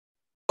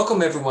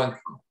Welcome everyone.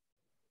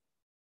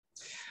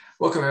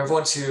 Welcome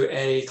everyone to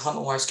a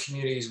Climate-Wise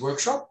Communities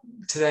workshop.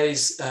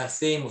 Today's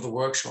theme of the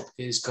workshop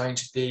is going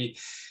to be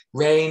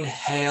rain,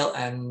 hail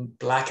and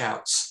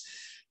blackouts.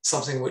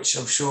 Something which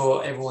I'm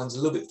sure everyone's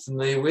a little bit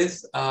familiar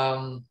with,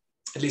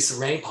 at least the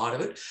rain part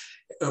of it,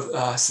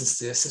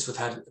 since we've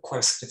had quite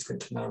a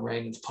significant amount of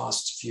rain in the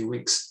past few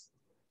weeks.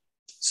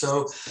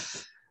 So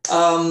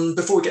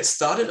before we get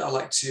started, I'd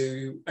like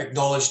to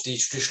acknowledge the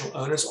traditional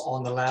owners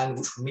on the land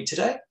which we meet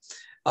today.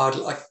 I'd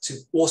like to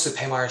also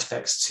pay my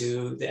respects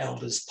to the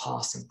elders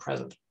past and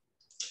present.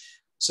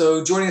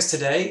 So joining us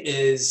today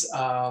is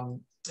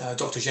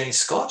Dr. Jenny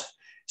Scott.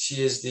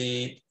 She is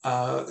the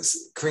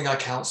Ku-ring-gai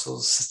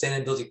Council's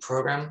Sustainability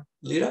Program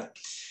Leader,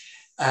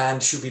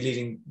 and she'll be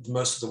leading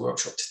most of the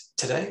workshop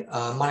today.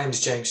 My name is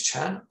James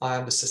Chan. I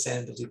am the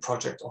Sustainability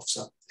Project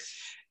Officer,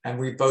 and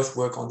we both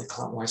work on the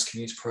Climate-Wise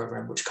Communities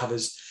Program, which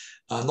covers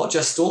not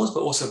just storms, but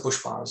also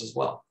bushfires as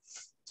well.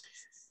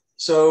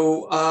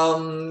 So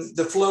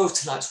the flow of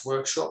tonight's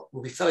workshop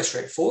will be fairly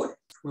straightforward.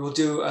 We will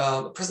do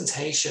a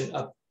presentation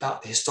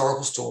about the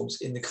historical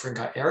storms in the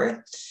Ku-ring-gai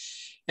area.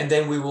 And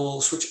then we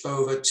will switch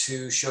over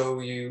to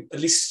show you at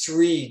least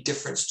 3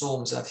 different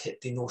storms that have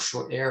hit the North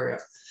Shore area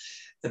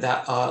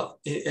that are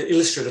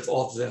illustrative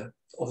of the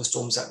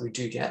storms that we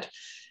do get.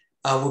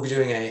 We'll be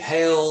doing a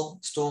hail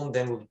storm,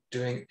 then we'll be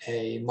doing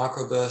a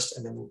microburst,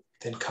 and then we'll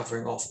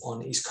covering off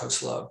on East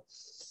Coast low.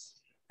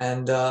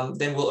 And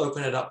then we'll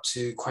open it up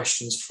to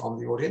questions from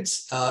the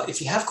audience. If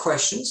you have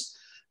questions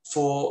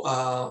for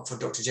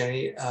Dr.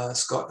 Jenny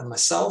Scott and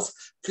myself,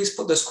 please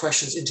put those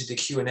questions into the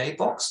Q&A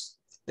box.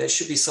 That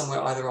should be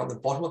somewhere either on the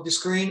bottom of your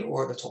screen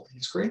or at the top of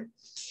your screen.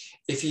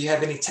 If you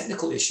have any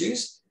technical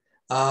issues,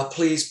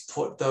 please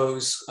put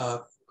those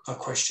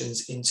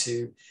questions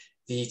into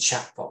the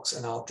chat box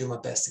and I'll do my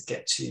best to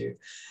get to you.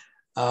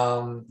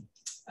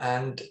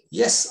 And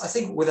yes, I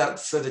think without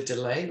further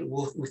delay,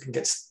 we'll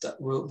get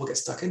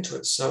stuck into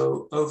it.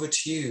 So over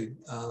to you,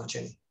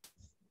 Jenny.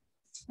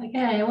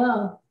 Okay,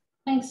 well,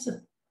 thanks,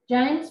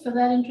 James, for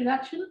that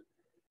introduction.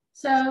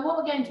 So what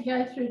we're going to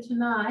go through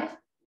tonight,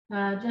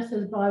 just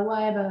as by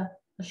way of a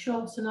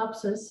short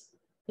synopsis,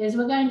 is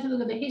we're going to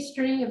look at the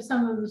history of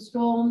some of the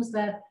storms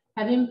that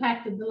have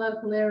impacted the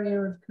local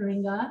area of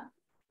Ku-ring-gai.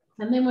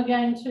 And then we're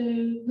going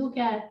to look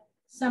at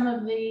some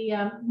of the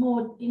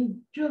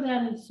drill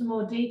down into some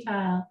more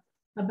detail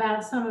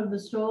about some of the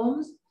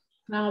storms.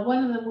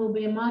 One of them will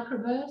be a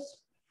microburst,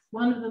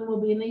 one of them will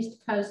be an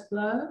East Coast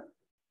low,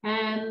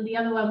 and the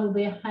other one will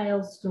be a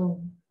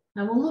hailstorm.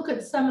 And we'll look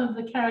at some of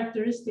the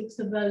characteristics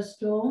of those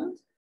storms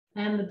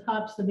and the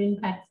types of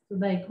impacts that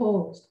they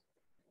caused.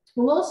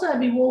 We'll also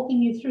be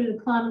walking you through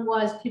the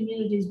Climate-Wise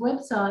Communities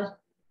website,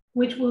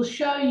 which will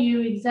show you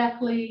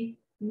exactly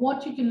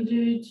what you can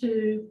do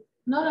to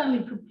not only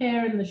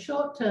prepare in the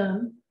short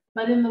term,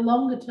 but in the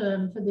longer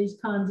term for these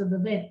kinds of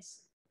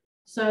events.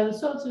 So the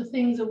sorts of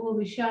things that we'll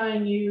be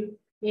showing you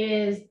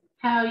is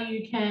how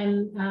you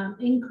can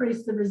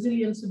increase the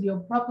resilience of your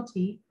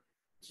property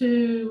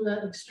to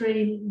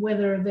extreme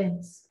weather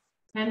events.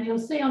 And you'll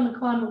see on the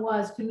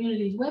Climate-Wise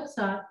Communities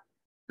website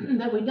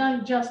that we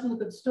don't just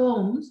look at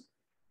storms,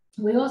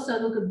 we also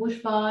look at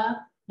bushfire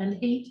and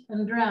heat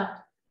and drought,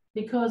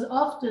 because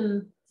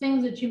often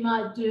things that you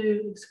might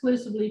do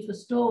exclusively for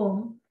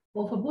storm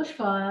or for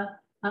bushfire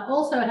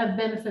also have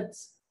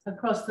benefits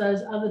across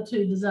those other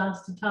 2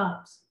 disaster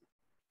types.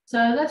 So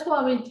that's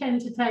why we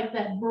tend to take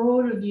that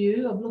broader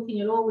view of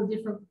looking at all the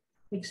different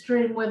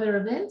extreme weather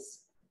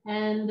events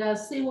and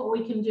see what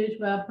we can do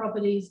to our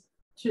properties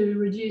to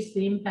reduce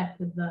the impact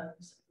of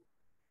those.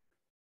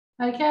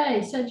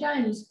 Okay, so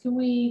James, can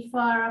we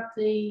fire up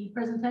the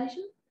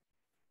presentation?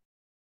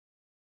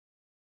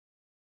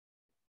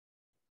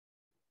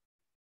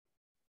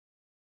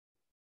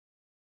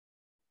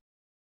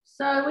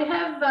 So we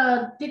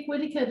have Dick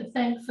Whitaker to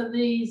thank for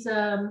these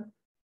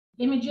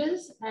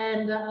images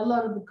and a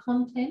lot of the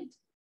content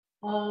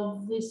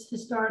of this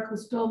historical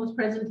storms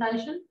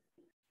presentation.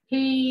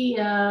 He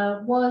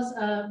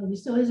well, he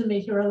still is a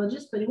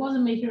meteorologist, but he was a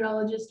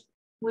meteorologist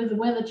with the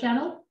Weather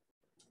Channel,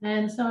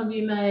 and some of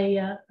you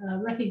may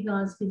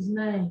recognise his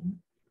name.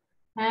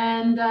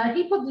 And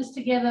he put this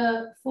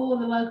together for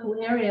the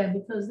local area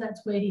because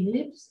that's where he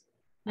lives,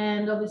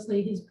 and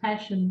obviously his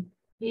passion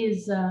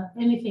is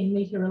anything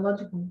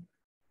meteorological.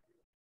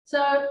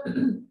 So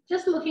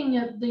just looking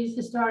at these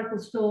historical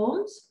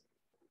storms,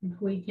 if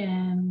we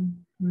can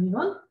move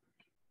on,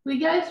 we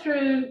go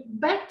through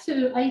back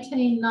to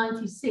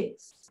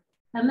 1896,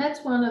 and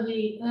that's one of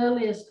the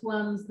earliest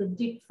ones that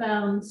Dick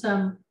found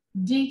some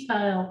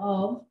detail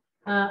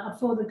of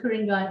for the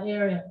Ku-ring-gai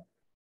area.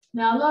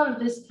 Now, a lot of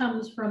this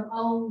comes from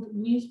old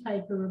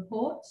newspaper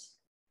reports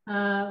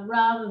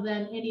rather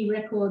than any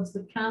records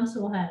that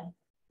council had,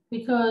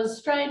 because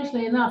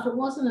strangely enough, it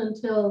wasn't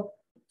until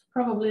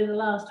probably the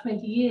last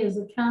 20 years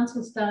that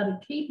council started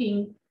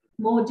keeping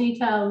more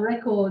detailed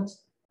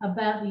records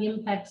about the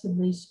impacts of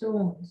these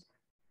storms.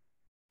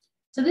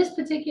 So this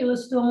particular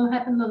storm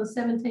happened on the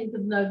 17th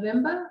of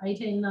November,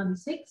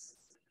 1896.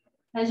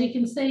 As you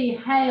can see,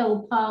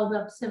 hail piled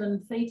up 7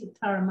 feet at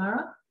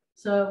Turramurra,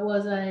 So it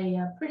was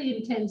a pretty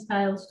intense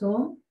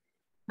hailstorm.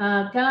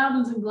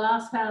 Gardens and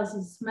glass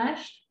houses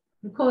smashed.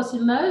 Of course,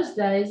 in those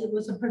days, it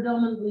was a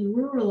predominantly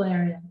rural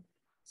area.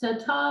 So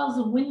tiles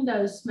and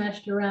windows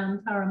smashed around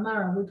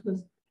Turramurra, which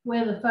was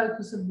where the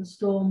focus of the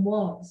storm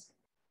was.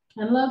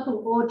 And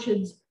local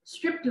orchards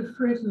stripped of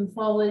fruit and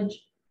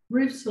foliage,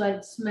 roof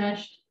slates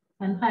smashed,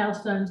 and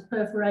hailstones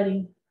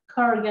perforating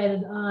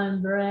corrugated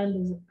iron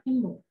verandas at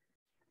Pymble.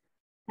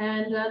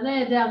 And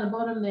there down the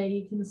bottom there,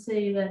 you can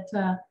see that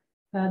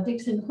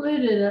Dick's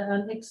included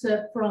an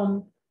excerpt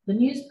from the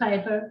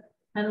newspaper,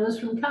 and it was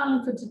from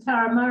Carlingford to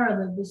Turramurra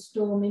that this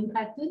storm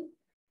impacted.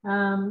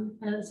 And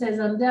it says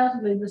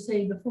undoubtedly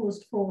received the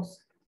fullest force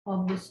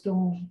of the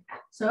storm.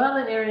 So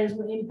other areas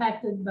were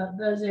impacted, but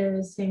those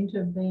areas seem to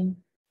have been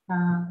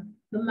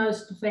the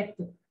most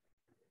affected.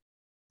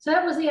 So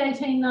that was the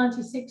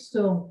 1896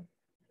 storm.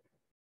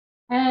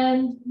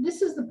 And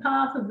this is the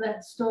path of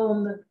that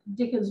storm that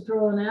Dick has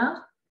drawn out.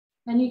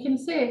 And you can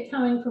see it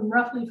coming from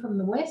roughly from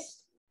the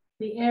west,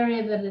 the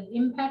area that it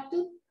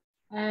impacted.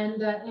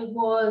 And it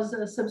was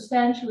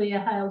substantially a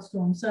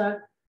hailstorm. So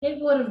it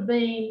would have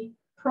been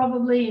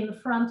probably in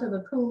front of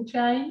a cool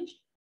change,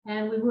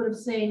 and we would have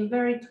seen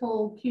very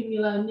tall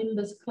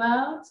cumulonimbus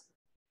clouds.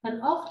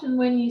 And often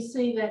when you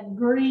see that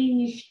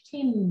greenish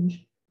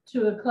tinge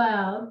to a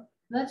cloud,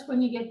 that's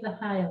when you get the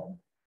hail.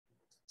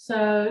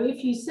 So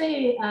if you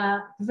see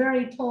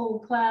very tall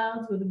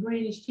clouds with a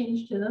greenish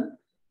tinge to them,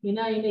 you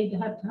know you need to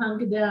have to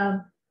hunker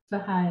down for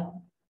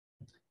hail.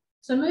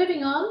 So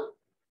moving on,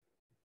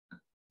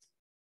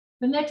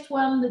 the next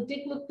one that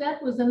Dick looked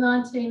at was the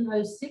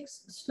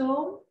 1906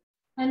 storm,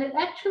 and it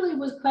actually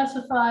was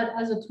classified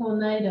as a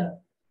tornado.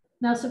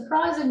 Now,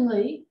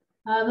 surprisingly,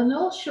 the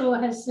North Shore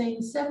has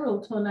seen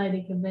several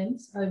tornadic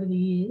events over the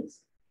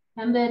years,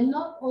 and they're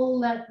not all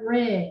that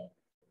rare.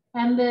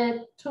 And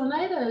the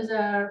tornadoes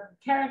are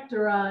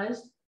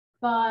characterized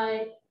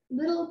by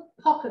little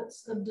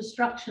pockets of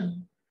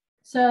destruction.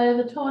 So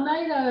the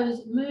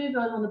tornadoes move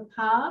on a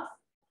path,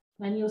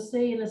 and you'll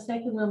see in a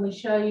second when we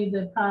show you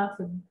the path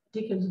that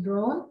Dick has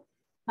drawn,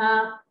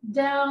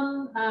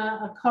 down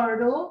a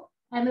corridor,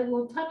 and it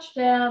will touch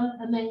down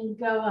and then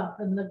go up,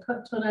 and the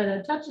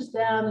tornado touches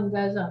down and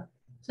goes up.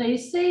 So you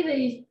see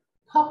these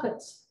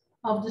pockets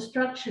of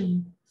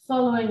destruction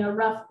following a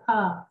rough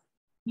path,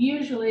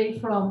 usually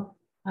from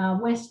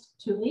west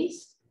to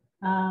east,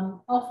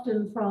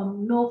 often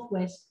from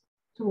northwest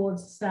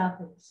towards the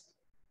southeast.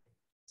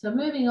 So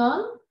moving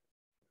on,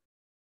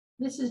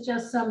 this is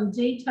just some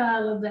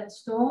detail of that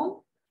storm.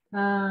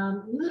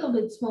 A little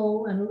bit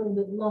small and a little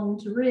bit long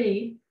to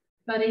read,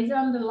 but he's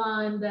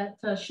underlined that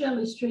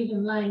Shirley Street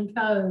and Lane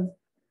Cove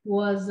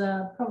was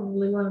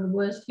probably one of the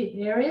worst hit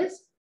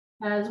areas,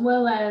 as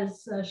well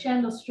as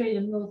Shandell Street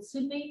in North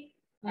Sydney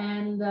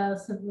and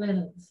St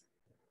Leonard's.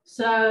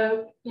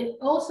 So it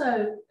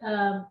also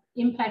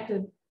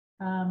impacted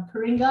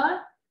Ku-ring-gai,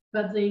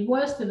 but the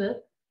worst of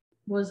it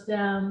was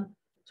down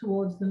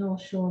towards the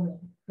North Shore there,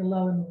 the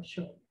lower North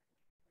Shore.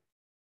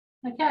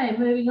 Okay,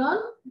 moving on.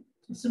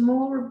 Some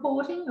more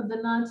reporting of the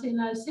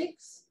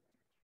 1906.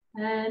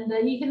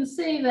 And you can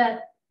see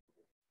that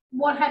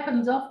what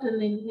happens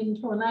often in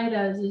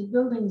tornadoes is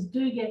buildings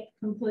do get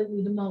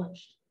completely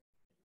demolished.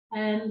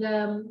 And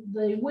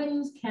the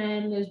winds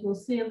can, as we'll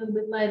see a little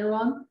bit later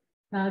on,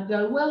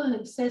 go well in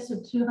excess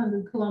of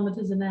 200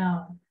 kilometres an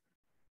hour.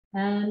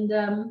 And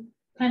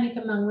panic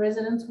among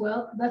residents,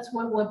 well, that's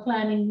what we're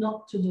planning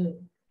not to do.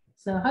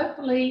 So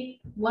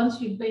hopefully,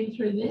 once you've been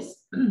through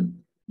this,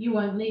 you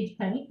won't need to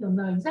panic. You'll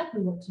know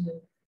exactly what to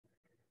do.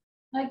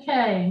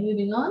 Okay,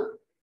 moving on.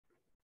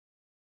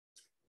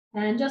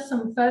 And just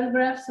some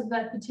photographs of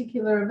that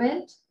particular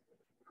event.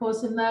 Of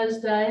course, in those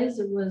days,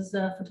 it was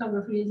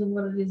photography isn't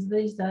what it is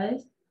these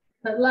days,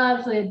 but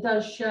largely it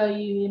does show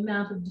you the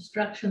amount of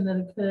destruction that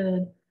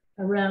occurred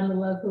around the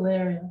local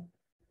area.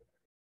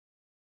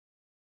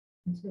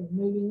 So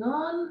moving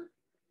on.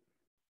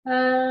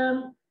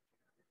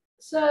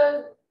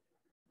 So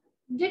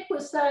Dick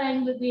was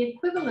saying that the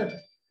equivalent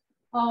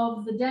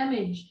of the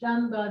damage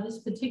done by this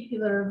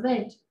particular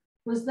event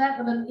was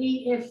that of an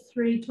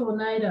EF3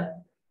 tornado.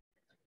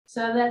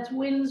 So that's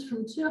winds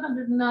from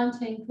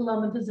 219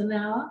 kilometres an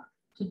hour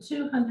to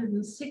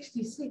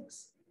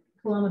 266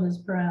 kilometres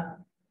per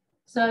hour.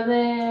 So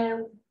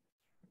there,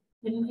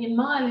 in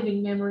my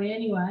living memory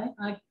anyway,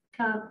 I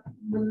can't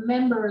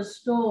remember a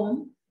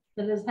storm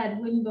that has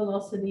had wind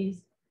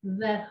velocities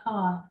that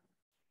high.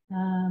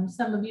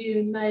 Some of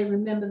you may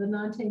remember the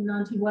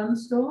 1991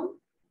 storm.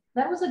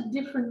 That was a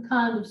different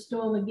kind of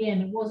storm again.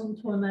 It wasn't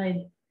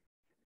tornadic,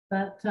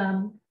 but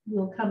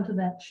we'll come to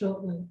that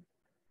shortly.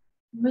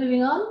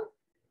 Moving on.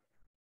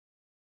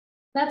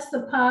 That's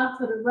the path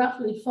that it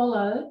roughly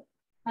followed,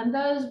 and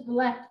those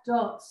black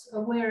dots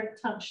are where it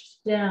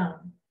touched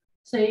down.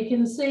 So you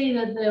can see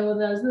that there were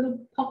those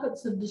little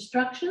pockets of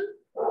destruction.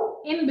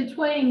 In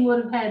between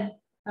would have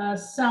had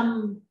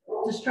some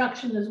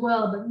destruction as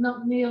well, but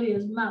not nearly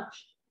as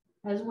much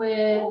as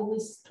where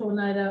this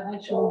tornado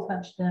actually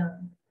touched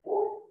down.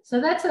 So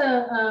that's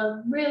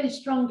a really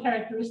strong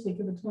characteristic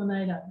of a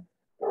tornado.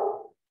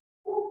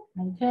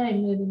 Okay,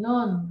 moving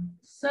on.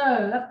 So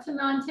up to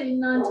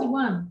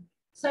 1991.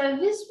 So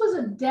this was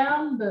a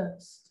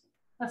downburst,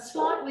 a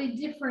slightly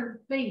different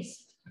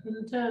beast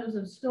in terms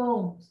of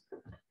storms,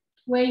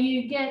 where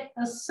you get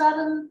a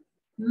sudden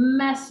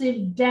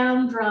massive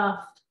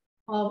downdraft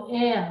of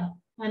air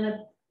and it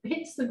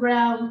hits the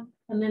ground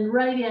and then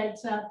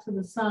radiates out to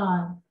the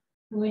side.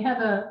 And we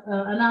have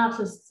an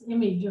artist's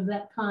image of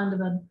that kind of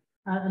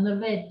an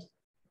event.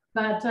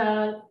 But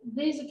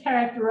these are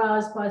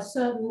characterized by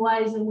certain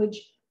ways in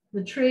which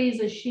the trees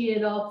are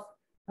sheared off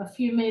a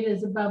few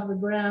meters above the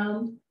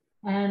ground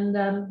and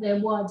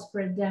they're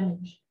widespread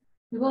damage.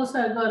 We've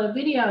also got a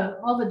video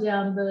of a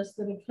downburst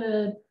that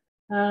occurred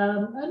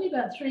only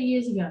about 3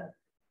 years ago.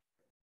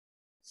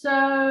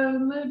 So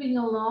moving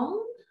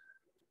along,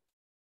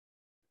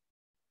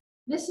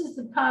 this is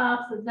the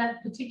path that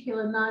that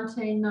particular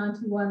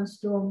 1991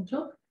 storm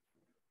took.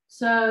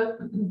 So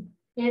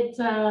it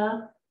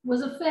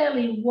was a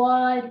fairly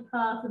wide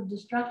path of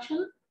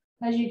destruction,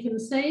 as you can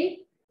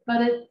see,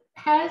 but it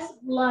has,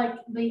 like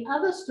the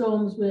other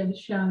storms we've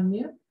shown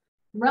you,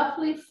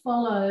 roughly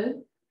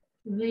followed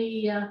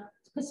the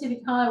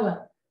Pacific Highway.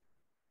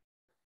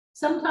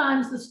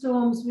 Sometimes the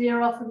storms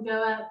veer off and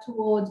go out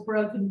towards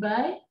Broken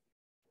Bay,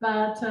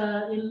 but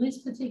in this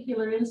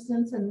particular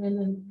instance,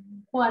 and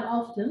quite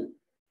often,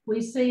 we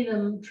see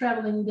them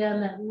travelling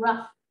down that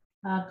rough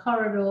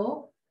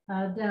corridor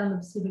down the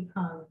Pacific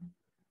Highway.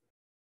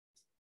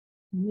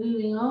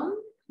 Moving on,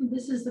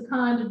 this is the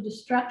kind of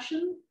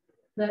destruction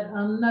that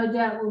no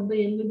doubt will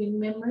be in living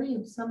memory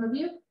of some of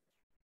you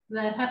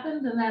that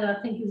happened, and that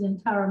I think is in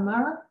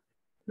Turramurra,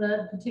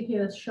 the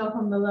particular shot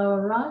on the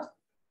lower right.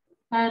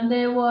 And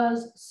there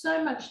was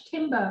so much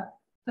timber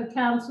for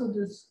council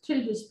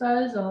to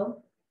dispose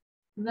of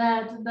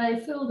that they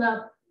filled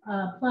up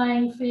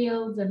playing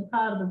fields and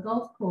part of a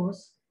golf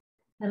course.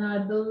 And I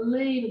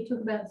believe it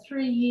took about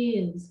 3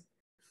 years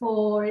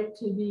for it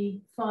to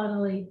be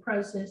finally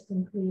processed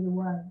and cleared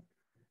away.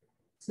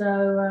 So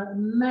a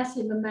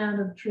massive amount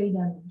of tree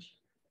damage.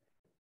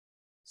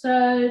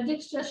 So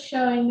Dick's just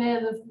showing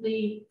there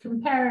the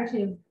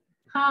comparative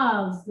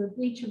paths that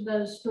each of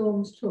those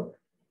storms took.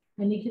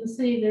 And you can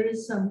see there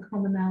is some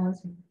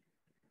commonality.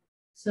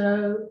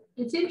 So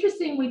it's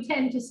interesting, we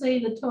tend to see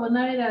the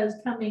tornadoes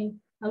coming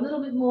a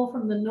little bit more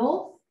from the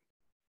north,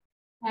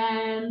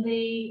 and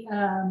the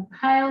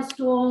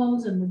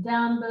hailstorms and the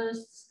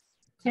downbursts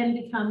tend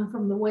to come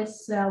from the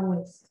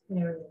west-southwest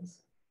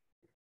areas.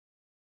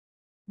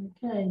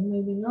 Okay,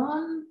 moving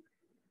on.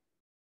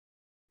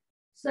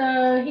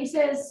 So he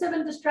says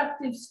 7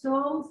 destructive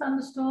storms,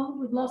 thunderstorms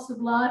with loss of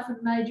life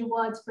and major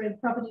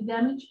widespread property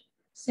damage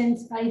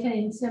since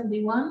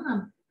 1871.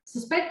 I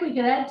suspect we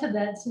could add to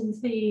that since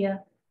he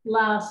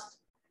last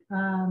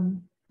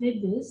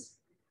did this.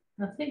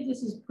 I think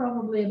this is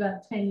probably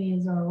about 10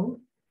 years old.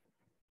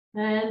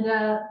 And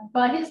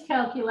by his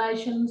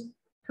calculations,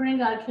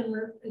 Ku-ring-gai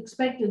can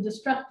expect a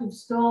destructive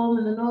storm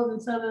in the northern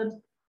suburbs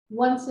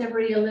once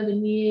every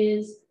 11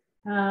 years,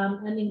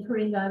 and in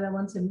Ku-ring-gai about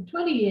once every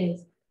 20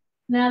 years.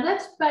 Now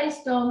that's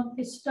based on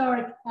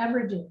historic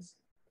averages.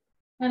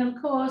 And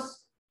of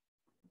course,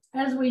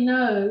 as we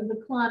know,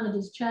 the climate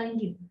is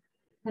changing.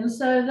 And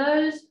so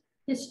those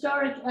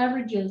historic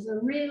averages are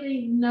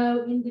really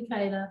no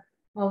indicator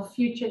of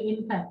future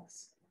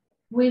impacts.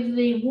 With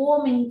the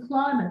warming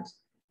climate,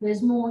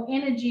 there's more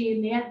energy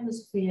in the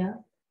atmosphere,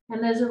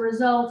 and as a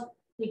result,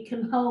 it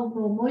can hold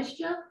more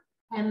moisture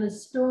and the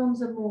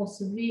storms are more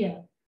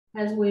severe,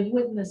 as we've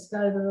witnessed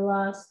over the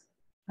last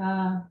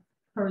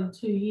probably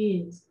 2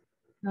 years.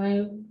 I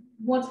mean,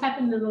 what's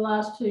happened in the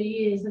last 2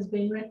 years has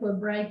been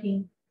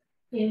record-breaking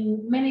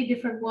in many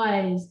different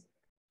ways,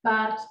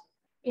 but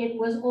it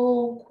was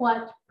all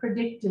quite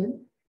predicted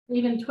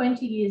even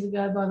 20 years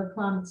ago by the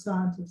climate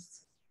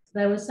scientists.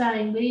 They were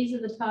saying these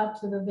are the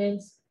types of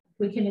events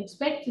we can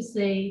expect to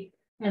see,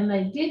 and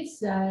they did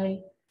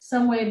say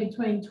somewhere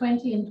between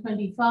 20 and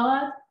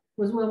 25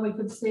 was when we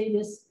could see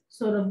this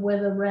sort of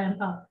weather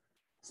ramp up.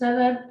 So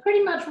they're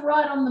pretty much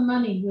right on the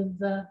money with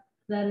that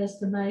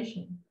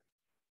estimation.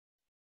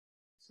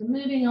 So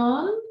moving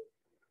on,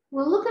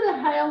 we'll look at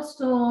a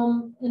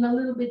hailstorm in a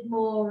little bit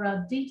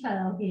more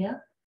detail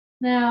here.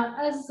 Now,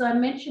 as I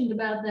mentioned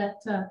about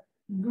that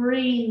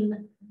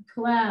green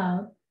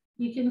cloud,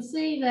 you can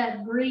see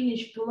that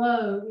greenish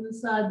glow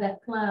inside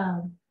that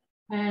cloud.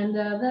 And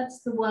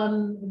that's the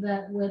one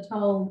that we're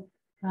told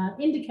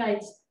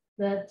indicates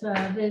that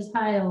there's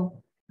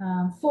hail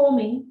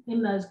forming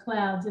in those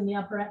clouds in the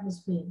upper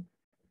atmosphere.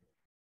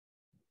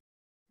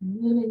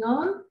 Moving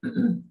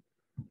on.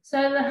 So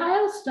the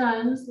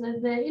hailstones,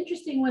 they're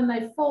interesting when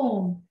they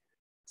form.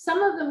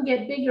 Some of them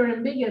get bigger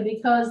and bigger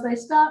because they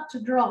start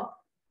to drop.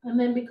 And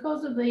then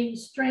because of the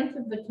strength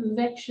of the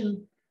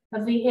convection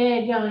of the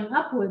air going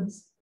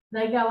upwards,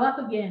 they go up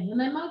again. And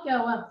they might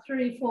go up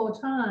 3 or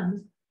 4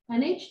 times.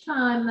 And each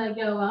time they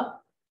go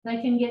up,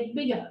 they can get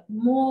bigger.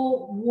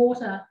 More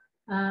water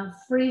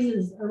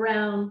freezes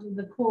around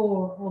the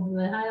core of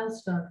the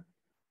hailstone.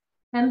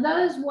 And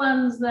those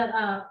ones that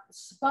are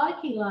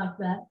spiky like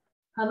that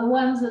are the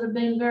ones that have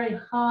been very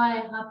high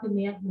up in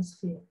the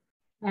atmosphere,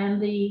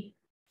 and the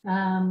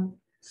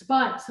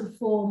spikes have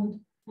formed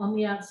on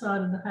the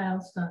outside of the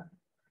hailstone.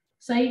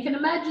 So you can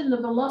imagine the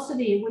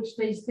velocity at which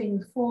these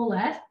things fall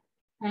at,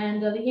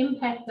 and the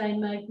impact they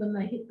make when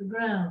they hit the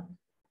ground.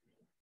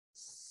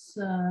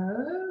 So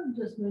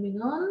just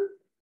moving on.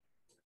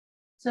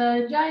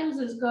 So James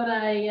has got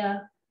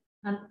a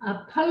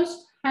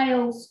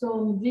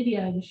post-hailstorm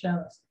video to show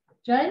us.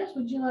 James,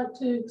 would you like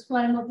to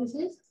explain what this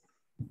is?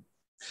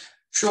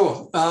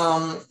 Sure.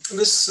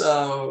 This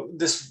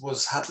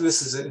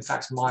is in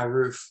fact my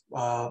roof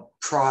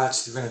prior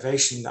to the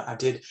renovation that I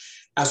did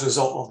as a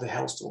result of the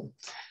hailstorm.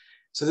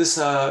 So this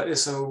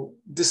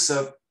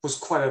was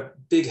quite a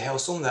big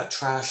hailstorm that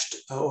trashed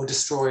or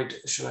destroyed,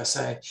 should I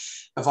say,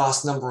 a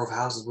vast number of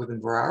houses within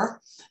Barara.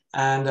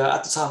 And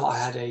at the time, I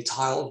had a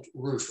tiled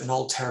roof, an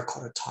old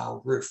terracotta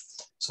tiled roof.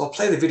 So I'll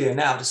play the video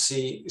now to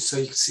see, so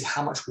you can see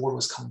how much water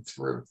was coming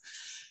through.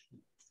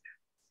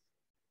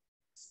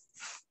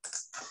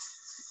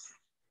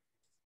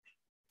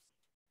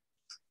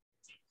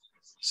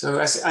 So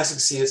as you can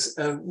see, it's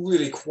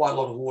really quite a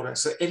lot of water.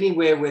 So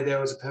anywhere where there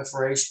was a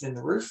perforation in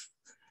the roof,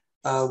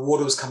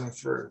 water was coming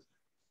through.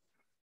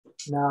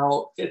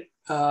 Now,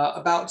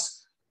 about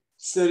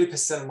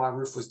 30% of my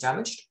roof was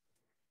damaged,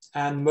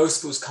 and most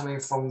of it was coming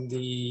from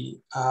the,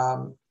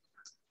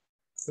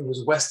 it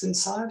was western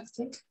side, I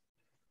think.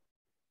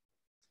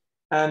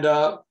 And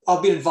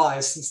I've been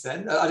advised since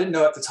then, I didn't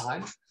know at the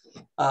time,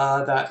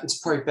 that it's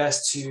probably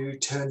best to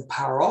turn the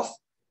power off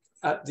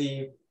at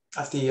the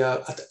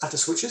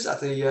switches,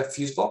 at the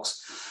fuse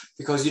box,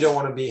 because you don't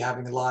want to be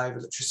having live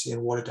electricity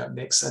and water don't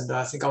mix. And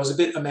I think I was a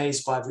bit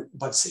amazed by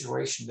the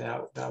situation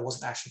there, that I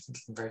wasn't actually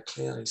thinking very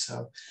clearly.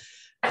 So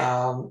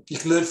you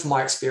can learn from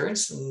my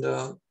experience and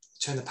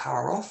turn the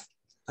power off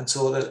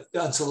until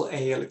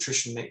a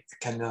electrician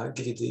can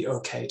give you the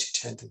okay to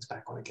turn things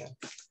back on again.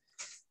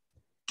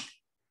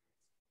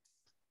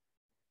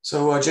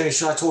 So Jenny,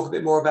 should I talk a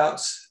bit more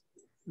about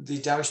the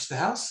damage to the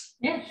house?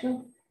 Yeah,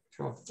 sure.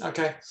 Sure.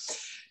 Okay.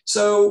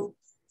 So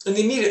in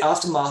the immediate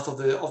aftermath of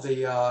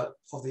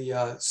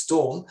the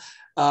storm,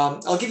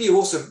 I'll give you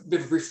also a bit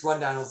of a brief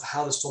rundown of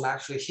how the storm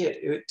actually hit.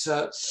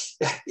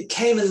 It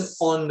came in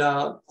on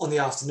the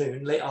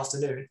afternoon, late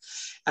afternoon,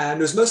 and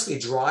it was mostly a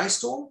dry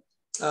storm.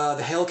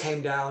 The hail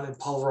came down and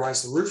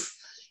pulverized the roof.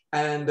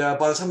 And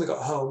by the time we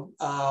got home,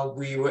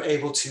 we were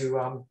able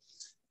to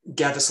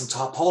gather some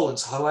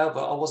tarpaulins. However,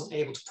 I wasn't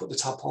able to put the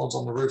tarpaulins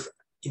on the roof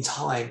in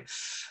time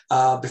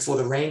before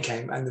the rain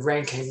came, and the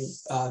rain came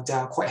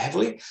down quite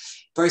heavily,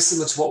 very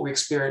similar to what we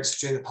experienced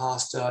during the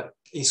past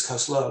East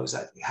Coast lows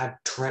that had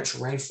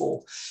torrential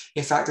rainfall.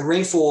 In fact, the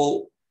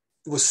rainfall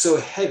was so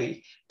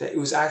heavy that it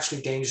was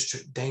actually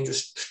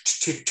dangerous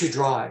to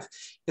drive.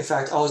 In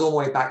fact, I was on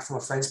my way back from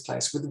a friend's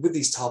place with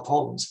these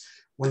tarpaulins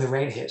when the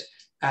rain hit,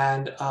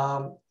 and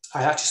I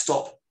had to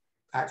stop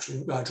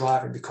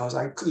driving because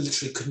I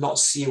literally could not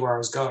see where I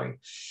was going,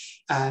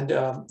 and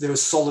there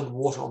was solid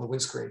water on the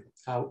windscreen.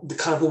 The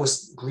kind of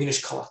almost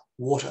greenish color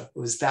water. It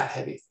was that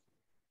heavy.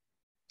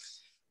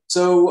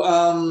 So,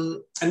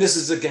 and this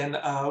is again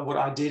what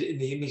I did in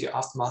the immediate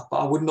aftermath, but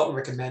I would not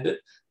recommend it.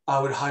 I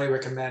would highly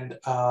recommend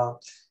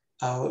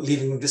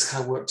leaving this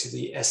kind of work to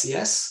the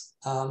SES.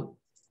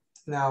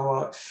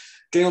 Now,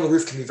 getting on the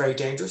roof can be very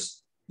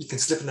dangerous. You can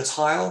slip in a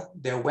tile,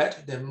 they're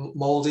wet, they're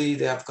moldy,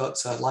 they've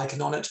got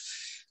lichen on it.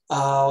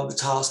 The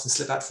tiles can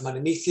slip out from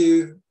underneath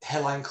you.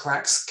 Hairline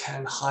cracks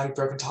can hide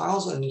broken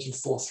tiles and you can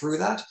fall through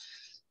that,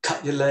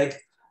 cut your leg.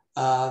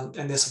 And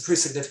there's some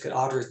pretty significant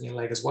arteries in your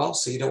leg as well,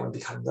 so you don't want to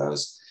be cutting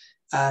those.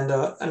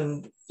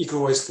 And you could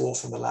always fall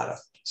from the ladder.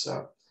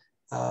 So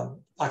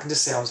I can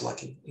just say I was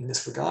lucky in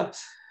this regard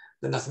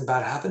that nothing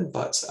bad happened,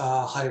 but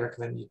I highly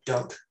recommend you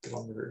don't get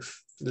on the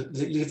roof.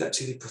 Leave that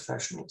to the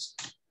professionals.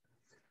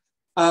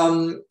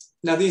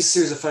 Now these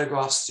series of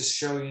photographs just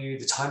show you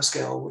the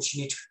timescale which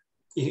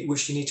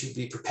you need to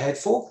be prepared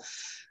for.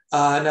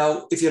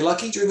 Now, if you're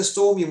lucky during the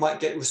storm, you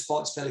might get a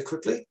response fairly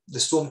quickly. The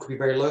storm could be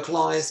very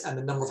localized and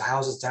the number of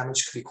houses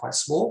damaged could be quite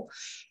small.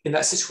 In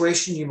that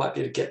situation, you might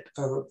be able to get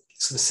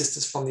some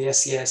assistance from the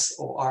SES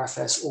or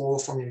RFS or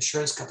from your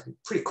insurance company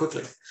pretty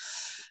quickly.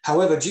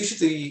 However, due to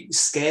the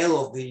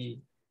scale of the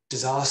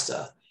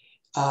disaster,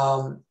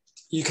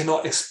 you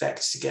cannot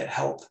expect to get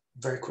help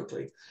very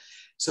quickly.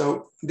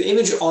 So the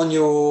image on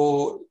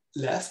your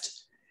left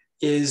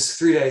is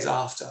 3 days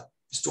after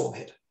the storm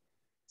hit.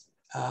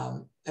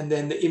 And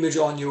then the image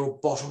on your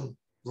bottom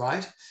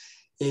right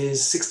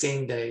is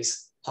 16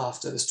 days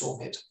after the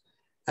storm hit.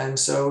 And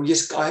so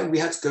yes, we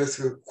had to go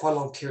through quite a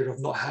long period of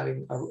not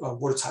having a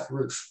watertight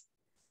roof.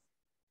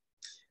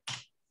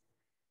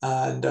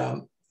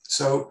 And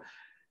so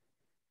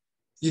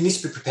you need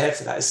to be prepared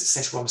for that, is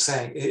essentially what I'm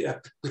saying.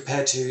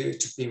 Prepared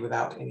to be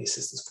without any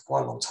assistance for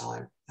quite a long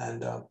time.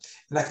 And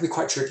that can be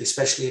quite tricky,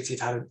 especially if you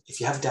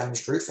have a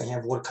damaged roof and you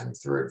have water coming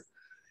through.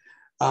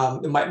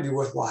 It might be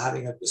worthwhile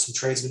having some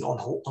tradesmen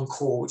on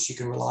call, which you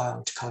can rely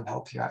on to kind of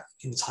help you out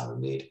in the time of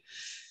need.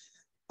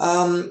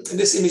 And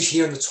this image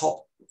here on the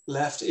top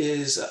left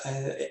is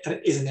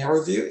an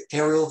aerial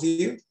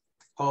view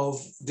of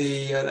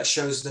the that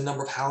shows the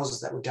number of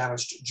houses that were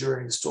damaged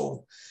during the storm.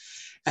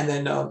 And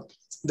then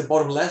the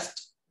bottom left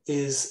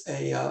is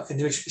an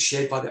image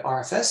shared by the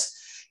RFS.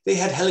 They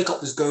had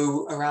helicopters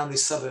go around the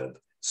suburb,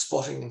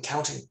 spotting and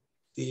counting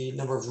the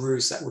number of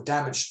roofs that were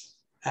damaged.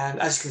 And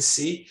as you can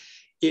see,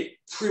 it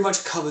pretty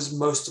much covers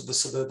most of the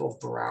suburb of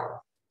Berowra.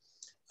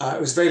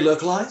 It was very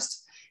localized.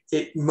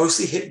 It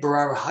mostly hit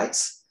Berowra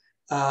Heights.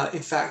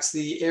 In fact,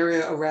 the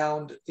area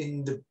around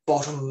in the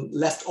bottom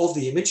left of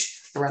the image,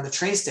 around the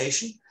train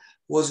station,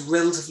 was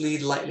relatively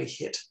lightly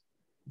hit.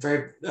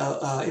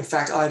 In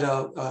fact, I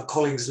had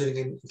colleagues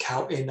living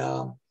in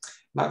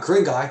Mount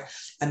Ku-ring-gai,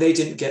 and they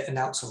didn't get an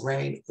ounce of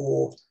rain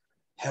or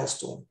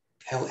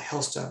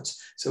hailstones.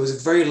 So it was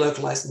a very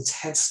localized,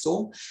 intense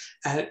storm,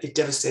 and it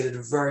devastated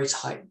a very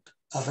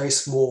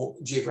small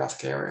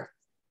geographic area.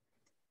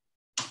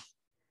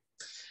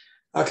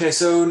 Okay,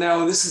 so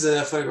now this is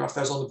a photograph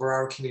that was on the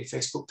Berowra Community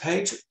Facebook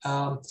page.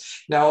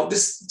 Now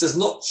this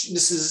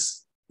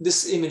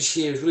image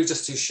here is really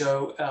just to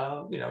show,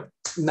 the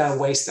amount of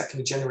waste that can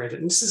be generated.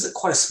 And this is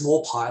quite a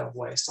small pile of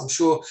waste. I'm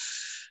sure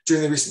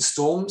during the recent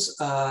storms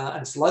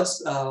and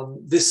floods,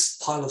 this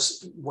pile of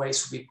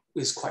waste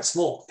is quite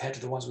small compared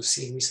to the ones we've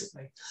seen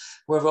recently.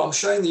 However, I'm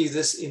showing you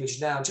this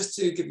image now just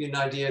to give you an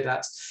idea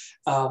that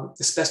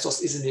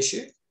asbestos is an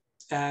issue.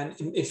 And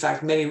in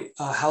fact, many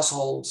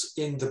households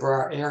in the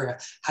Berowra area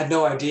had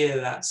no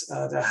idea that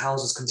their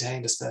houses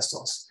contained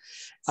asbestos.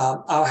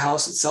 Our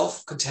house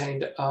itself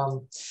contained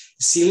the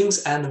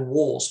ceilings and the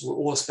walls were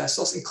all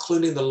asbestos,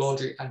 including the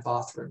laundry and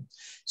bathroom.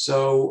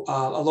 So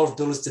a lot of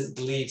builders didn't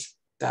believe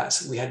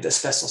that we had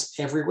asbestos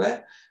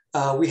everywhere.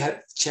 We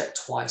had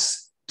checked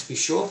twice to be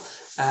sure,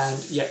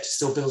 and yet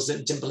still builders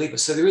didn't believe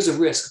us. So there is a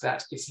risk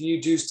that if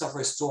you do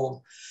suffer a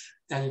storm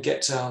and you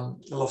get a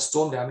lot of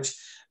storm damage,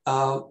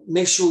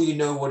 make sure you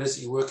know what it is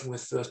that you're working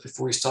with first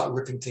before you start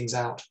ripping things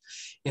out.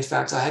 In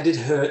fact, I did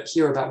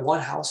hear about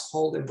one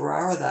household in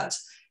Berowra that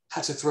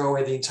had to throw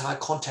away the entire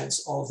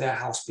contents of their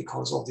house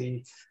because of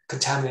the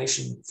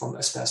contamination from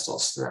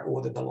asbestos throughout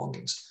all their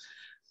belongings.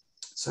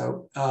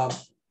 So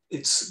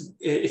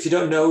if you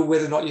don't know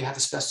whether or not you have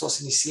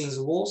asbestos in your ceilings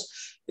and walls,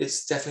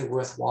 it's definitely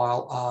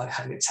worthwhile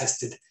having it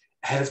tested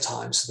ahead of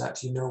time so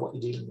that you know what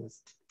you're dealing with.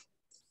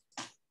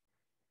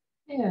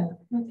 Yeah,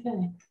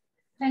 okay.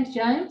 Thanks,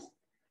 James.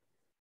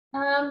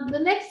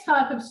 The next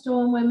type of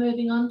storm we're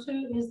moving on to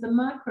is the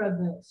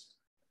microburst.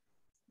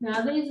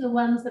 Now, these are the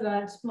ones that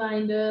I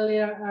explained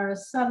earlier are a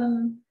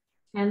sudden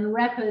and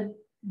rapid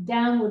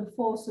downward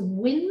force of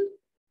wind.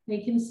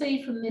 You can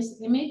see from this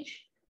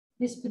image,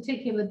 this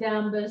particular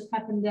downburst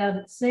happened out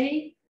at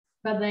sea,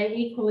 but they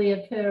equally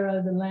occur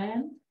over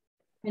land.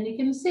 And you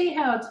can see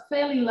how it's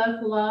fairly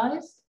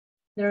localized.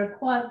 There are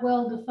quite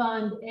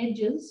well-defined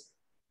edges,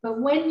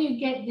 but when you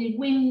get the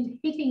wind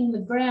hitting the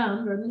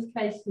ground, or in this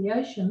case, the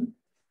ocean,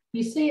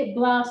 you see it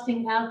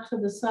blasting out to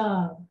the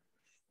side.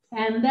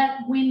 And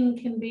that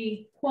wind can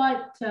be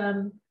quite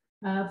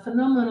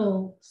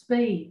phenomenal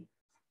speed.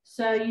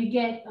 So you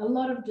get a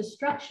lot of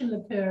destruction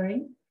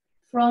occurring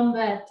from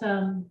that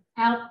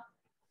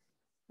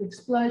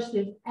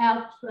explosive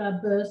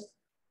outburst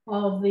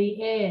of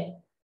the air.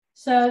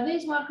 So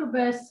these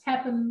microbursts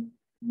happen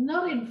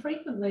not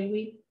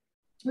infrequently.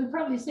 We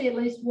probably see at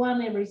least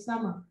one every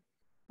summer.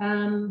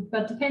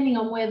 But depending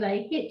on where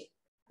they hit,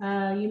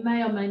 you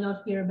may or may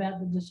not hear about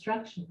the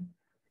destruction.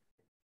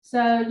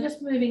 So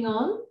just moving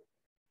on.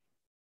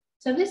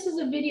 So this is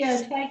a video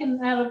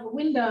taken out of the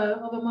window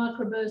of a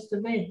microburst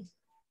event.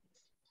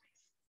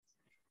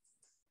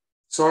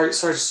 Sorry,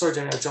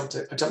 Jenny, I jumped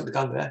the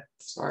gun there.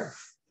 Sorry.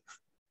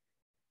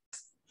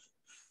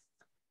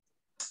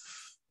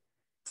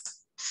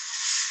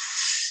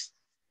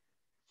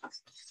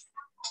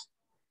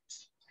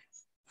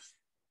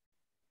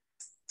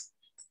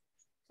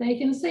 So you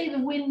can see the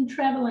wind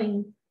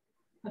traveling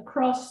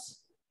across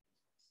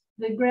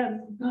the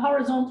ground,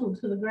 horizontal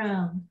to the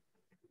ground.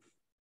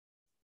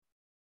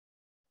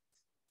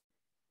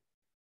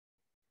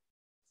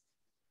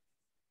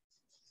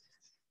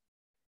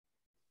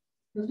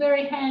 It was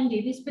very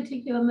handy. This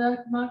particular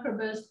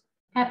microburst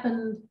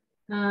happened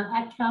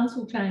at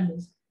council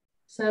chambers,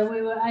 so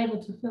we were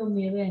able to film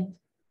the event.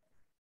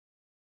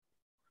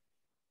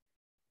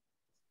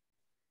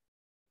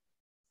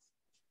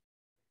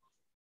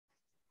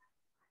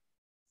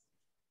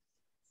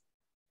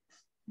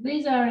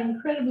 These are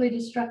incredibly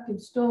destructive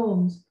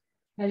storms,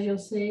 as you'll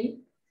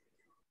see.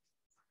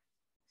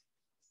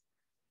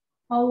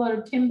 A whole lot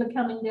of timber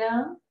coming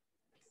down.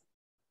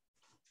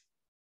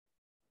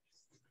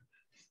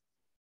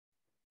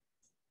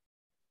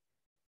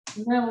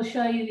 And now we'll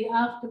show you the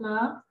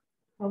aftermath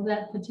of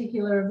that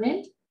particular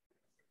event.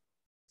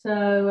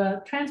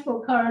 So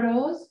transport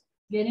corridors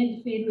get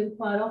interfered with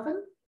quite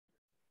often.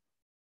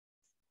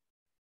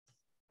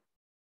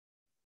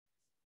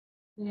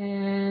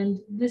 And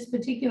this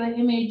particular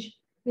image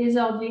is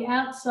of the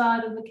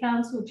outside of the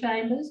council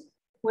chambers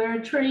where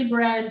a tree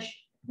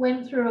branch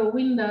went through a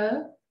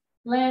window,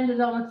 landed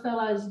on a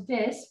fellow's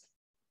desk.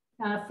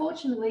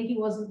 Fortunately, he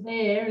wasn't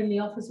there in the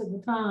office at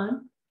the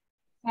time.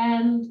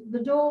 and the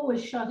door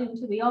was shut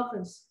into the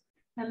office,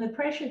 and the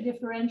pressure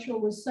differential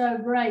was so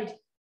great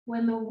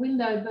when the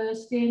window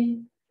burst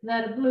in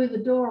that it blew the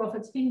door off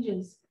its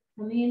hinges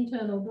on the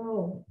internal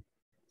door.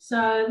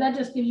 So that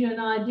just gives you an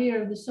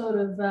idea of the sort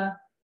of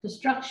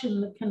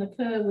destruction that can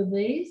occur with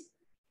these,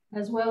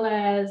 as well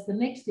as the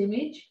next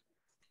image.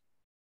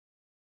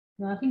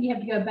 I think you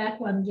have to go back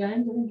one,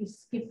 James. I think you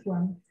skipped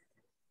one.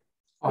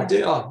 Oh, I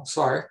did. Oh,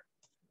 sorry.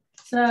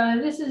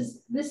 So this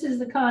is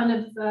the kind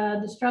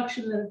of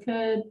destruction that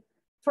occurred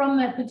from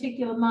that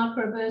particular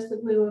microburst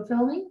that we were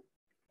filming.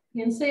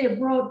 You can see it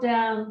brought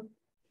down,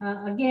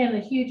 again,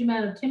 a huge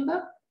amount of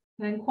timber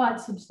and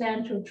quite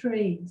substantial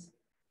trees.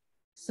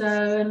 So,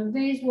 and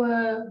these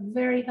were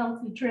very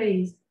healthy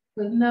trees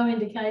with no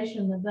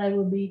indication that they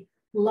would be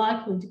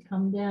likely to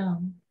come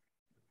down.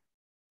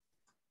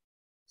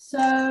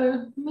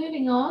 So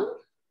moving on,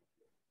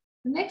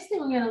 the next thing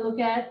we're going to look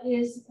at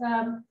is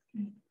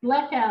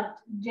blackout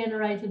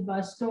generated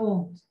by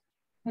storms,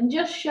 and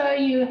just show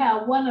you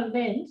how one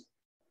event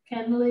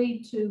can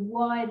lead to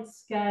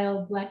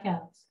wide-scale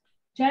blackouts.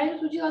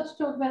 James, would you like to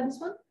talk about this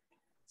one?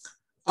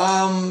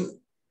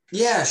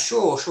 Yeah,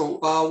 sure.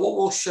 What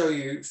we'll show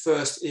you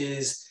first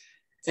is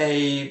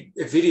a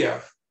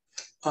video.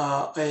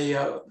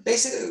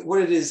 Basically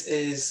what it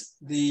is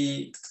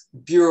the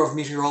Bureau of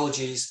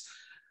Meteorology's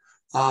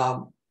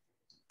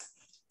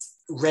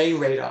rain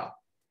radar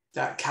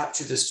that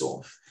captured the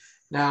storm.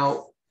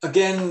 Now,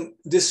 again,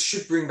 this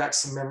should bring back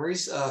some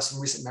memories, some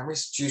recent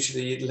memories due to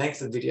the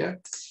length of the video.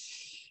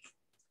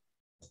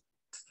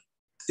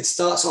 It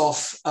starts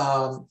off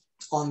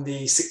on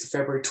the 6th of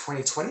February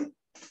 2020.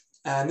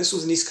 And this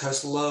was an East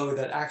Coast low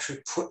that actually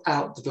put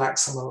out the Black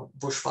Summer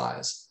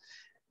bushfires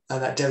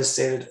that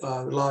devastated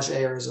large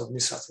areas of New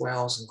South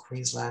Wales and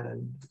Queensland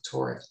and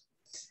Victoria.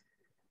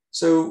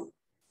 So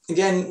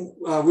again,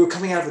 we were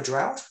coming out of a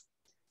drought,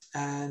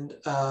 and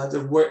I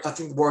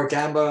think the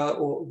Warragamba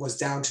was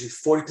down to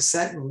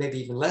 40% and maybe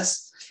even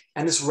less.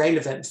 And this rain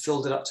event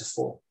filled it up to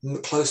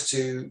close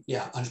to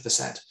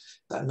 100%,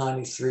 about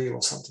 93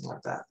 or something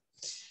like that.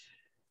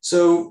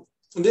 So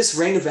this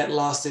rain event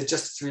lasted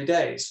just 3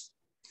 days.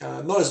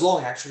 Not as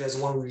long, actually, as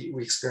the one we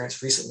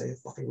experienced recently.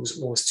 I think it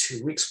was almost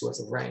 2 weeks worth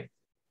of rain.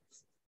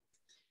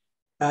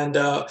 And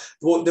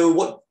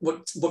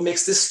what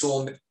makes this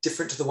storm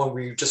different to the one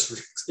we just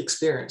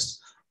experienced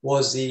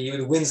was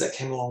the winds that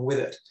came along with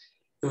it.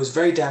 It was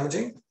very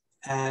damaging,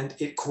 and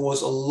it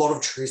caused a lot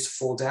of trees to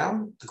fall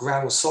down. The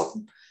ground was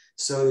sodden,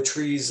 so the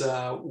trees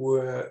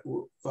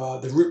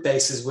the root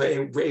bases were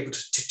able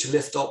to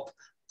lift up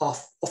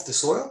off the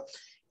soil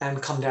and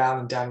come down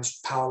and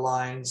damage power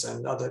lines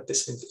and other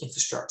bits of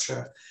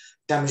infrastructure,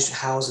 damaged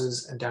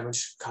houses and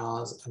damaged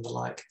cars and the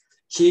like.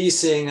 Here you're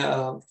seeing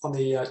on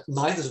the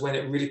 9th is when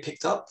it really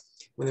picked up,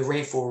 when the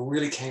rainfall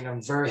really came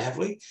down very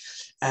heavily.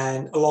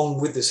 And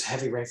along with this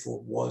heavy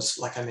rainfall was,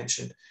 like I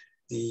mentioned,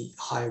 the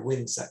high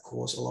winds that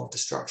caused a lot of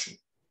destruction.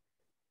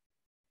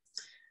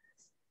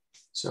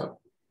 So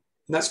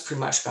that's pretty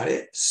much about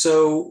it.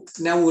 So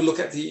now we'll look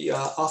at the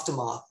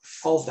aftermath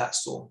of that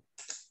storm.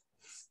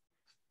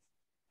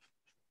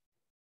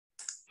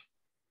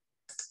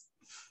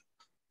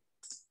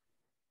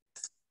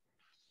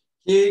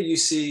 Here you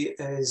see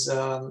is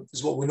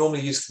what we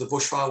normally use for the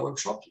bushfire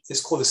workshop.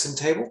 It's called a sim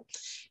table,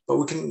 but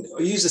we can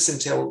use the sim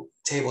table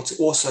to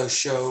also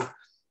show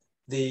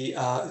the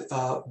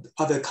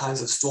other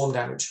kinds of storm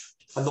damage,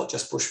 and not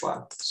just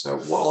bushfire. So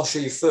what I'll show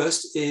you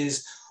first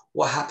is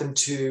what happened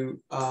to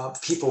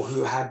people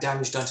who had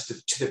damage done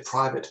to their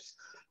private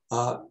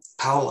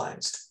power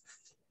lines.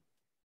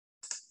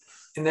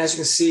 And as you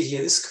can see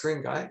here, this is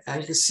Ku-ring-gai, and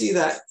you can see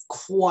that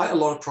quite a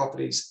lot of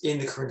properties in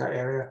the Ku-ring-gai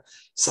area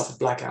suffered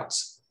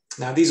blackouts.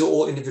 Now, these are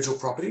all individual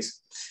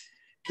properties.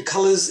 The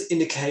colors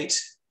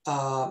indicate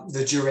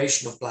the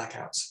duration of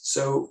blackouts.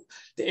 So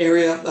the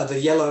area, the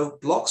yellow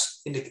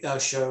blocks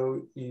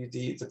show you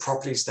the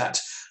properties that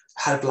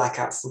had a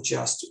blackout for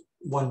just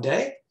 1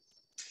 day.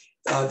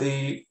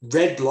 The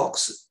red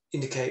blocks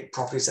indicate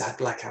properties that had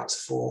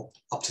blackouts for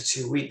up to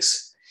 2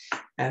 weeks.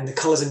 And the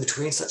colors in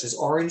between, such as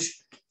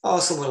orange, are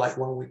somewhere like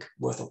 1 week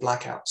worth of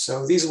blackout.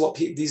 So these are what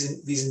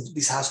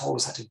these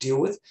householders had to deal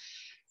with.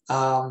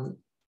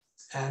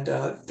 And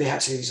they had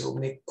to sort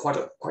of make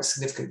quite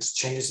significant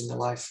changes in their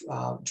life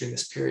during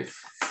this period.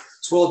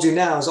 So what I'll do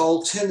now is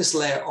I'll turn this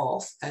layer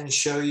off and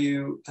show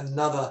you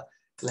another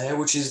layer,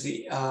 which is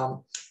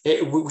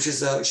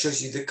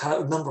shows you the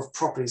kind of number of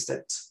properties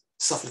that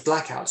suffered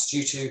blackouts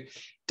due to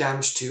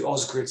damage to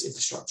Ausgrid's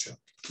infrastructure,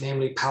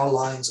 namely power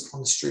lines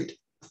on the street.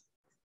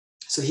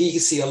 So here you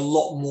can see a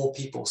lot more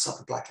people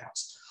suffered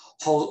blackouts.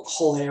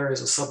 Whole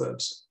areas of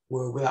suburbs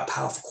were without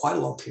power for quite a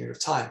long period of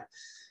time.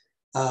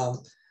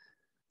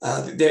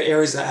 There are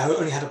areas that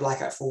only had a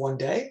blackout for 1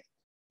 day,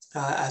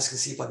 as you can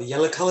see by the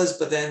yellow colors,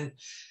 but then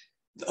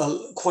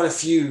quite a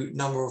few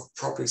number of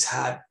properties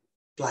had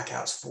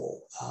blackouts for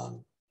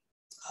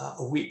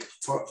a week,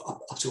 for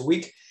up to a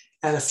week,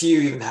 and a few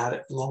even had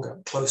it longer,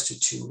 close to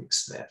 2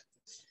 weeks there.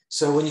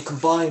 So when you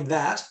combine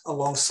that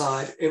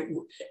alongside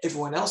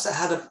everyone else that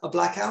had a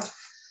blackout,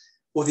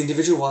 or the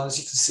individual ones,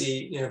 you can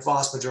see,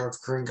 vast majority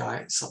of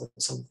Ku-ring-gai, some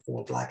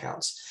form of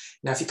blackouts.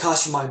 Now, if you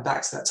cast your mind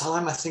back to that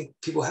time, I think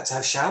people had to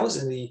have showers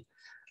in the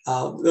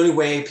only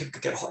way people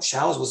could get hot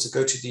showers was to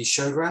go to the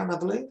showground, I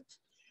believe.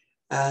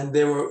 And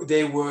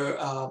they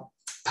were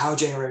power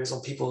generators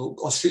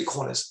on street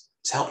corners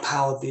to help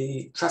power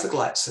the traffic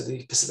lights so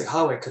the Pacific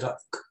Highway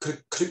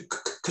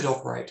could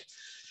operate.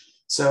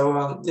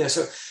 So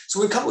so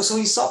when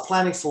you start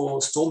planning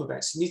for storm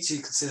events, you need to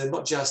consider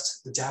not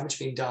just the damage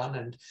being done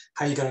and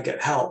how you're going to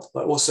get help,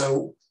 but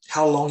also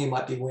how long you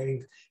might be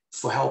waiting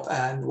for help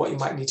and what you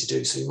might need to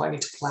do. So you might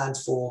need to plan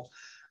for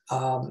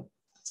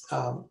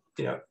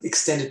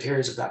extended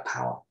periods of that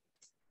power.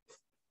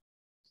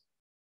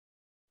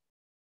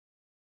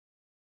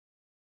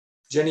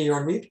 Jenny, you're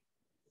on mute.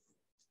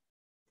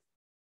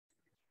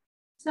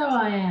 So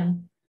I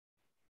am.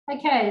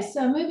 Okay,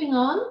 so moving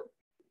on.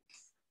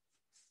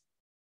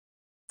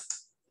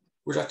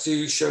 Would you like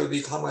to show the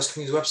Climate-Wise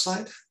Community's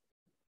website?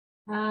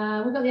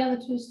 We've got the other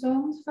two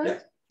storms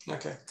first. Yeah.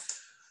 Okay.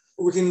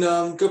 We can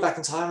go back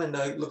in time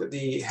and look at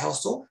the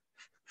hailstorm,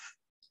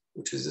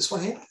 which is this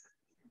one here.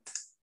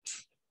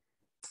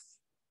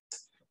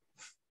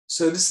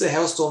 So this is the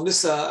hailstorm.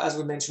 This, as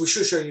we mentioned, we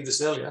should have shown you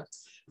this earlier,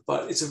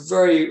 but it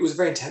was a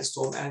very intense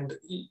storm, and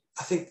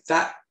I think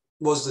that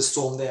was the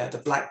storm there, the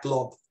black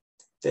blob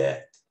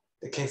there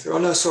that came through. Oh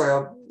no,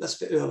 sorry,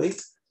 that's a bit early.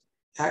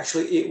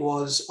 Actually, it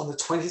was on the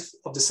 20th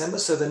of December,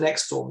 so the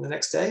next storm, the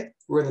next day.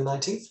 We're in the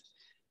 19th.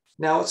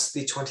 Now it's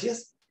the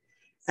 20th.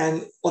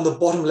 And on the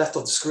bottom left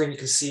of the screen, you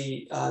can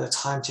see the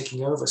time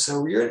ticking over. So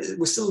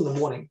we're still in the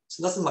morning,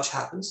 so nothing much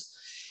happens.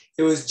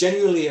 It was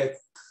genuinely a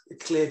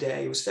clear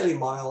day. It was fairly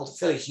mild,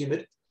 fairly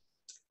humid.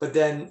 But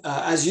then,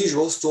 as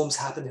usual, storms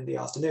happen in the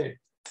afternoon.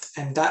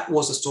 And that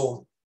was a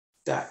storm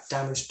that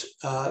damaged,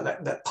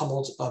 that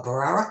pummeled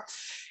Barara.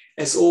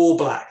 It's all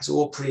black. It's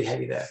all pretty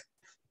heavy there.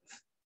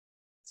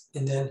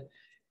 And then,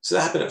 so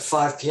that happened at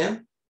 5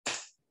 p.m.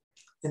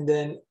 And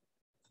then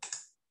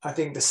I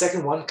think the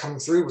second one coming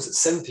through was at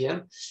 7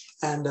 p.m.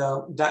 And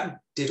that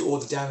did all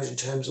the damage in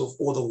terms of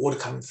all the water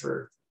coming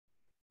through.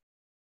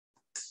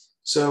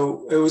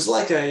 So it was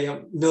like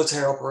a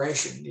military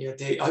operation. You had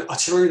the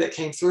artillery that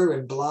came through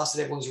and blasted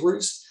everyone's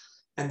roofs.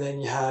 And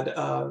then you had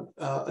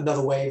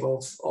another wave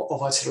of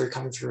artillery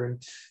coming through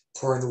and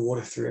pouring the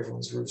water through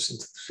everyone's roofs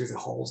and through the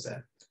holes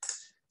there.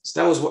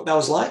 So that was what that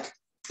was like.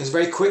 It was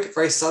very quick,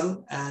 very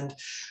sudden. And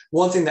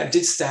one thing that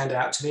did stand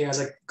out to me as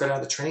I got out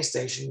of the train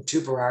station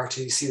to Barara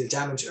to see the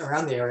damage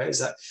around the area is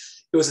that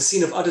it was a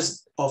scene of utter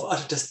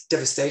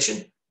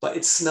devastation, but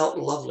it smelled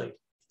lovely.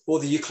 All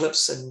the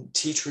eucalypts and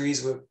tea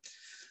trees were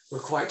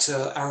quite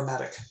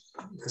aromatic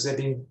because they'd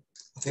been,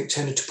 I think,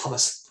 turned into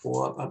pumice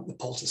for the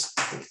poultice.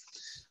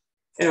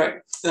 Anyway,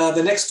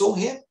 the next storm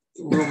here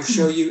we'll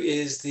show you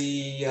is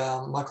the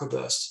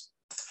microburst.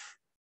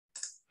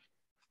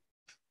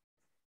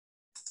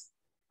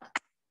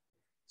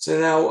 So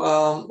now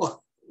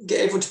I'll get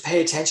everyone to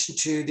pay attention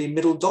to the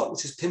middle dot,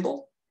 which is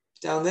Pimble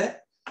down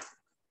there.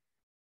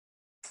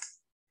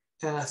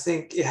 And I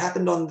think it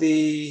happened on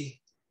the,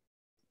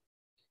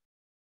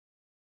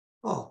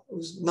 it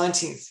was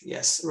 19th,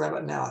 yes, around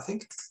about now, I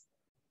think.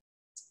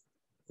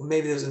 Or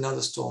maybe there was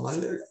another storm.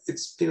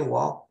 It's been a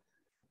while.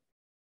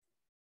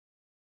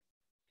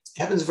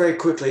 It happens very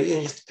quickly,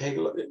 and you have to pay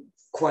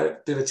quite a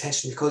bit of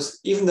attention because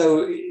even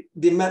though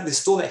the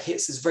storm that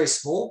hits is very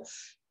small,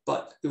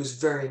 but it was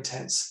very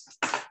intense.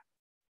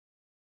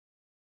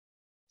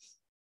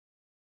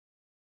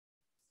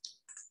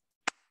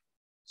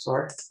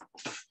 Sorry,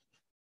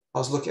 I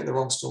was looking at the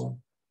wrong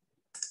storm.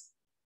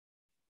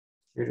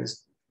 Here it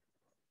is.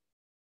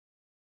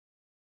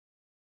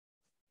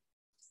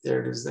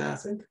 There it is there, I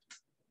think.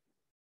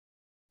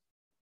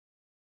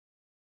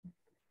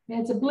 Yeah,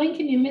 it's a blink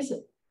and you miss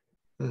it.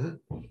 Mm-hmm.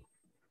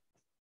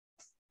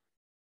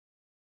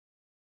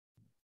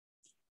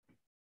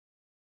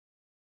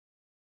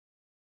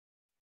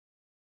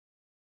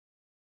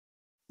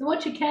 So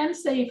what you can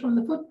see from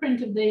the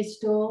footprint of these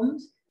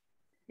storms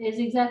is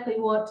exactly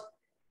what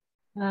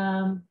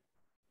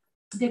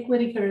Dick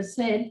Whitaker has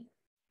said.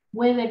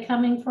 Where they're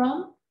coming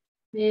from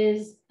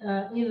is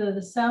either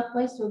the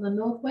southwest or the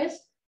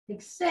northwest,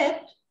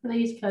 except for the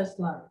east coast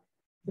low,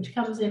 which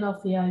comes in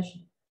off the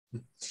ocean.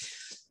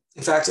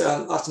 In fact, I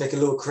have to make a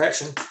little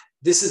correction.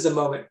 This is the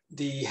moment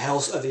the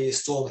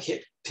storm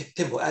hit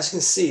Pimble. As you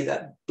can see,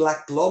 that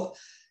black blob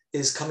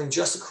is coming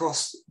just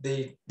across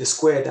the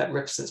square that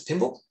represents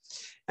Pimble.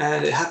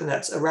 And it happened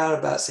at around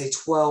about, say,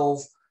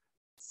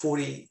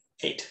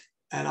 12:48.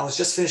 And I was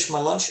just finishing my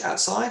lunch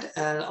outside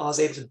and I was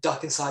able to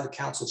duck inside the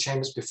council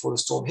chambers before the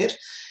storm hit.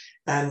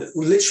 And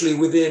literally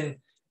within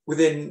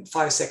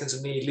 5 seconds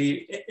of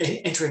me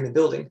entering the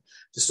building,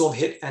 the storm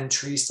hit and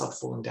trees started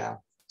falling down.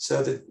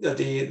 So it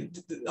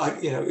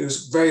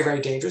was very, very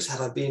dangerous.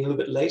 Had I been a little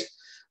bit late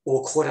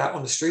or caught out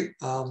on the street,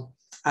 as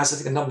I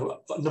think a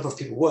number of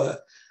people were,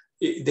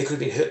 they could have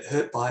been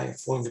hurt by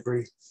falling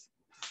debris.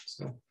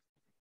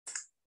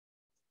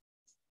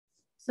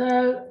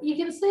 So you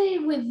can see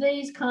with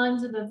these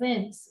kinds of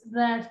events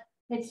that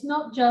it's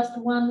not just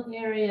one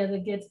area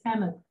that gets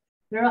hammered.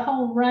 There are a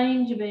whole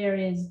range of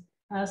areas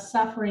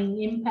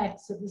suffering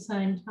impacts at the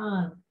same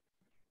time.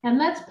 And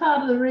that's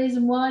part of the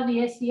reason why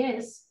the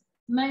SES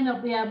may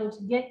not be able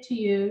to get to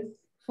you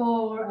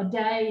for a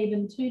day,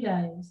 even 2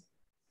 days.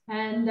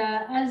 And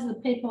as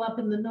the people up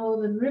in the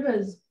Northern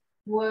Rivers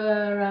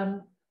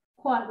were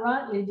quite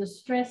rightly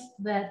distressed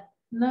that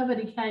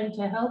nobody came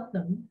to help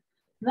them,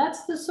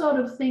 that's the sort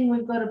of thing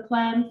we've got to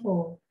plan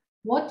for.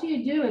 What do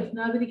you do if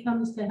nobody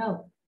comes to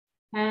help?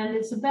 And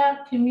it's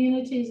about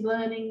communities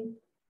learning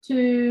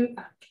to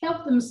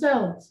help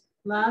themselves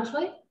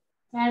largely.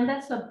 And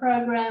that's a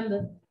program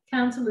that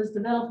Council is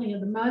developing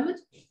at the moment,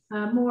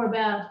 more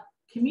about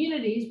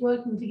communities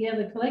working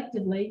together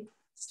collectively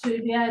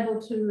to be able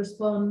to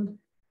respond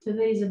to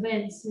these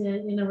events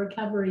in a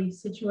recovery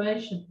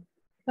situation,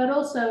 but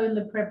also in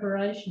the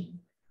preparation.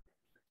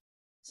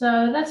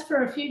 So that's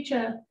for a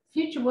future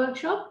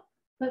workshop.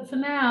 But for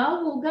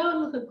now, we'll go and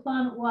look at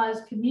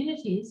climate-wise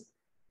communities,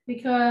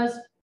 because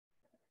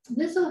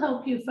this will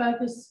help you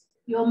focus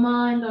your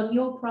mind on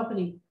your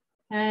property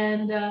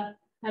and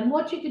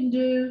what you can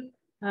do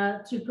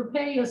to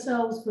prepare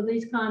yourselves for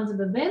these kinds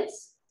of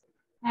events,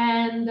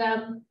 and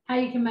how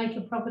you can make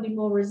your property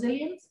more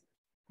resilient,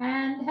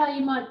 and how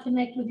you might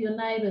connect with your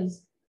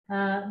neighbours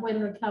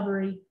when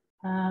recovery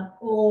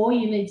or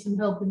you need some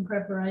help in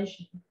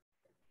preparation.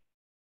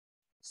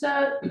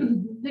 So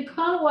the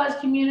climate-wise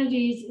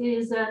communities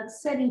is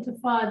set into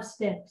 5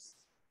 steps,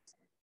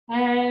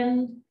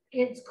 and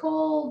it's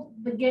called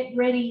the Get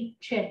Ready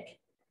Check.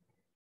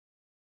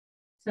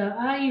 So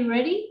are you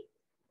ready?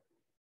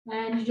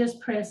 And you just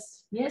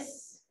press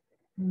yes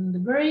and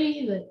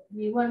agree that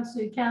you want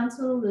to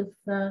council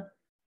if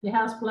your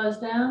house blows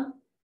down.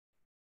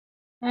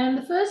 And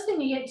the first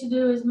thing you get to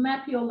do is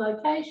map your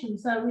location.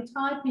 So we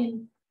type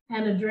in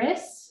an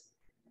address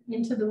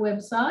into the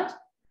website,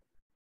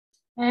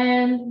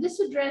 and this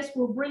address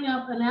will bring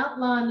up an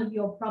outline of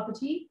your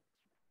property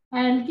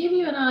and give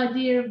you an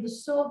idea of the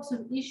sorts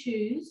of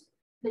issues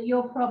that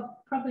your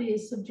property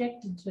is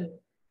subjected to.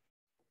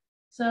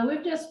 So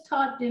we've just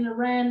typed in a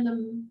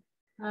random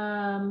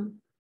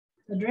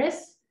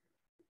address,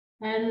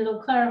 and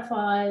it'll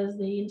clarify as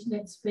the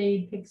internet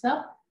speed picks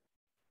up.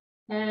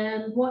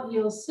 And what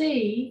you'll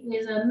see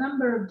is a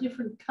number of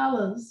different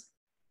colours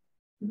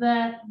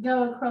that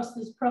go across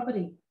this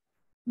property.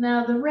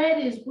 Now, the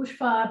red is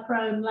bushfire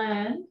prone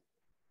land,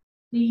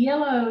 the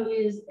yellow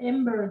is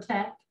ember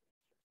attack,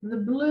 the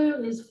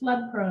blue is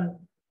flood prone.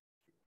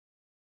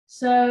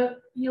 So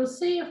you'll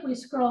see if we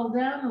scroll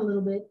down a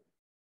little bit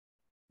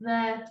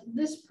that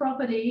this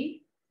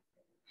property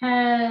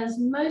has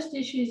most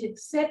issues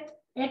except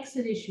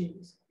exit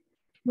issues,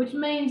 which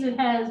means it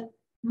has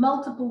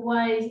multiple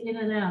ways in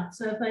and out.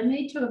 So if they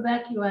need to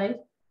evacuate,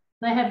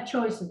 they have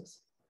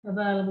choices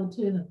available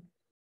to them.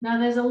 Now,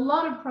 there's a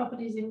lot of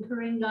properties in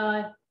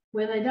Ku-ring-gai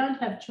where they don't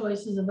have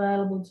choices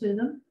available to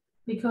them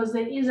because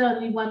there is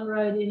only one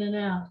road in and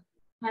out.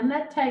 And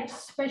that takes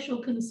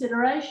special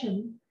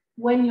consideration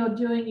when you're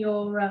doing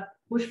your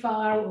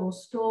bushfire or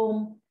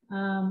storm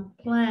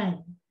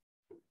plan.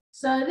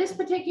 So this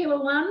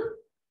particular one,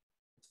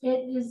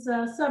 it is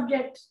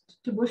subject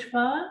to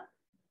bushfire.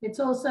 It's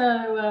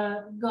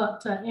also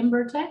got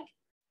ember attack.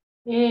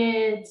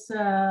 It's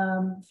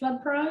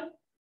flood prone.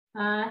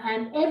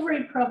 And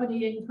every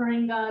property in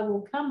Ku-ring-gai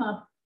will come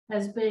up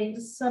as being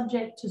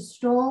subject to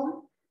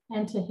storm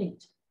and to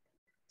heat.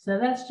 So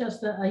that's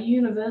just a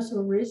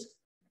universal risk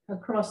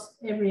across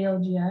every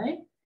LGA.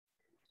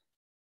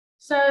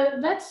 So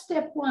that's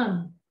step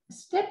 1.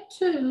 Step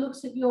 2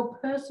 looks at your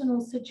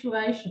personal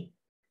situation.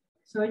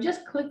 So I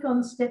just click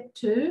on step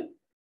 2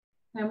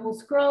 and we'll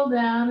scroll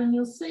down, and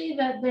you'll see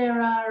that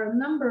there are a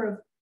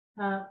number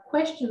of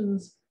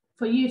questions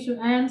for you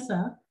to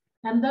answer.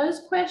 And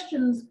those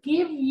questions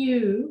give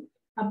you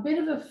a bit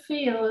of a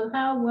feel of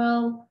how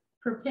well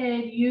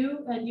prepared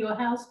you and your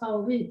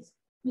household is.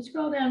 Can you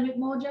scroll down a bit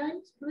more,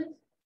 James, please?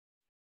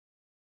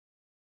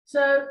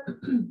 So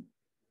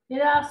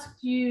it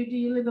asks you, do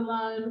you live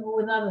alone or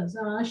with others?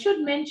 And I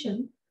should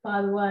mention,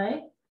 by the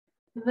way,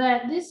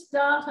 that this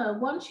data,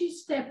 once you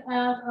step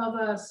out of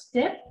a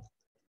step,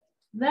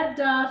 that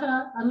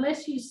data,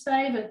 unless you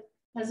save it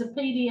as a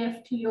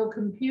PDF to your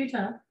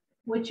computer,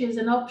 which is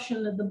an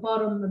option at the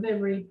bottom of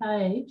every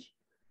page,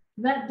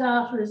 that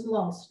data is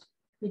lost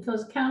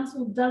because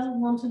council doesn't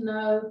want to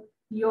know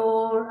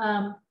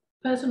your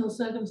personal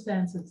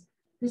circumstances.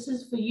 This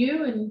is for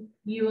you and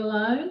you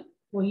alone,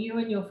 or you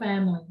and your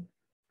family.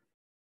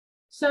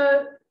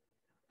 So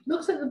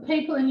looks at the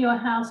people in your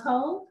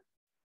household.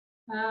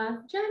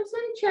 James,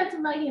 any chance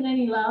of making it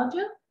any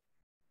larger?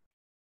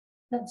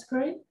 That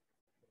screen?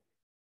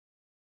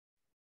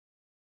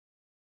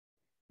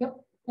 Yep,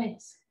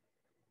 thanks.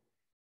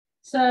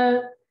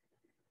 So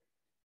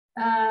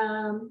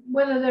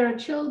whether there are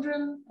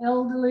children,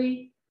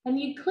 elderly, and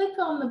you click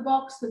on the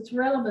box that's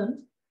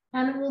relevant,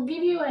 and it will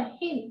give you a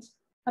hint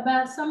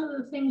about some of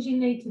the things you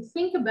need to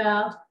think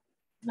about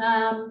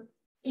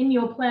in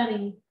your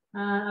planning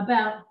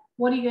about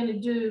what are you going to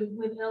do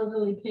with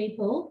elderly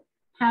people,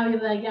 how are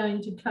they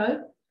going to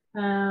cope,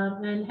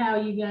 and how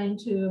you're going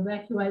to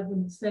evacuate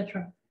them,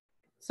 etc.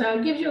 So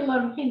it gives you a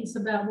lot of hints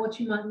about what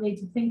you might need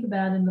to think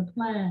about in the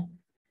plan.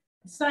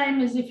 Same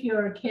as if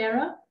you're a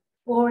carer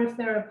or if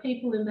there are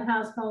people in the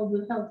household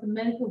with health and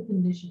medical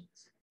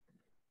conditions.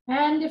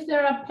 And if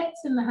there are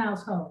pets in the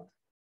household.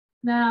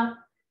 Now,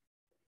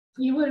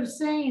 you would have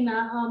seen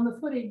on the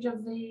footage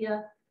of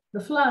the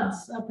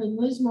floods up in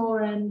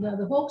Lismore and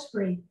the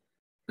Hawkesbury,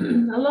 a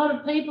lot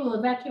of people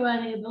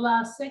evacuating at the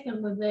last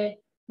second with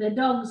their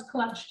dogs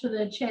clutched to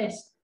their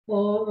chest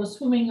or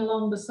swimming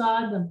along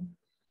beside them.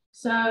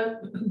 So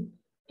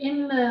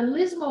in the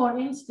Lismore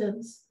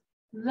instance,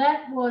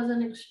 that was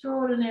an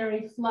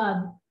extraordinary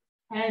flood,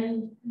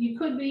 and you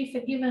could be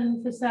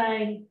forgiven for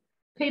saying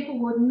people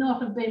would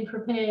not have been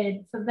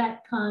prepared for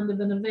that kind of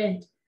an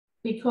event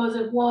because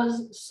it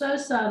was so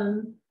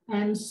sudden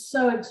and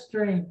so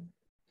extreme.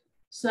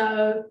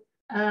 So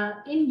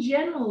in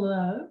general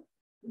though,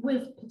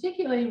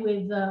 particularly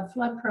with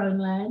flood-prone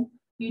land,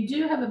 you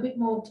do have a bit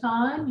more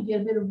time, you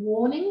get a bit of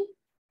warning,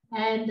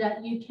 and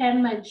you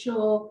can make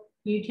sure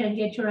you can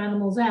get your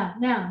animals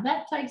out. Now,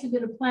 that takes a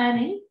bit of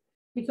planning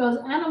because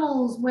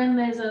animals, when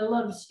there's a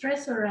lot of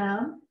stress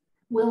around,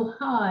 will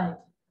hide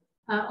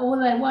or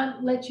they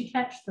won't let you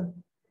catch them.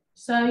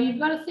 So you've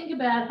got to think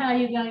about how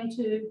you're going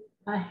to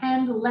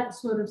handle that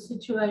sort of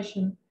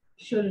situation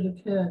should it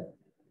occur.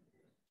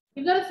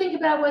 You've got to think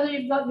about whether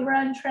you've got your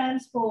own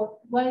transport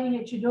waiting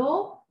at your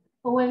door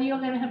or whether you're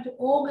going to have to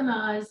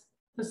organise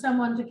for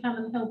someone to come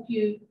and help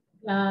you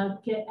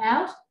get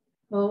out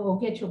or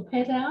get your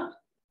pet out.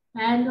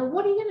 And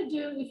what are you going to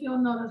do if you're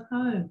not at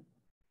home?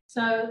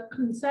 So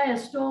say a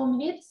storm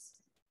hits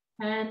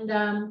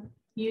and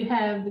you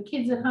have the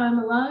kids at home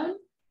alone.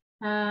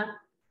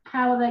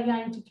 How are they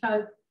going to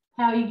cope?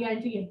 How are you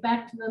going to get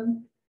back to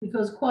them?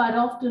 Because quite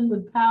often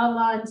with power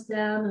lines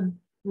down and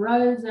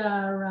roads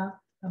are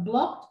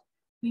blocked,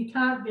 you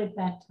can't get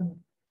back to them.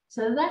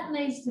 So that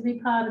needs to be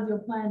part of your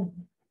planning.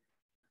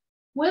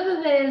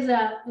 Whether there's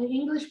an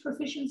English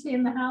proficiency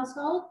in the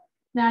household.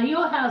 Now,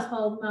 your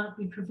household might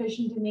be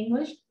proficient in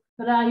English,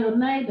 but are your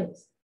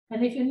neighbours?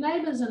 And if your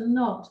neighbours are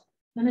not,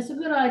 then it's a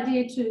good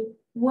idea to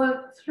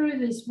work through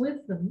this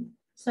with them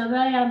so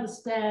they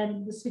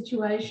understand the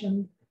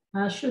situation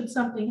should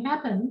something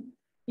happen,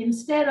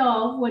 instead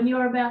of when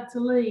you're about to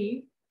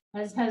leave,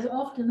 as has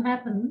often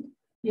happened,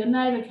 your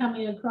neighbour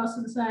coming across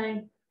and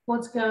saying,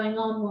 what's going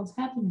on, what's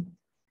happening?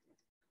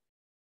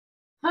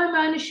 Home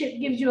ownership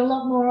gives you a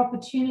lot more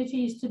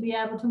opportunities to be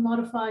able to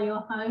modify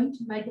your home to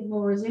make it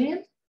more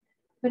resilient.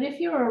 But if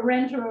you're a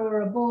renter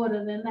or a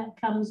boarder, then that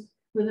comes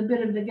with a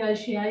bit of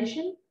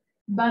negotiation.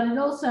 But it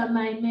also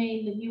may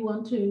mean that you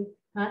want to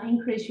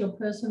increase your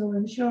personal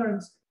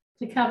insurance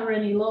to cover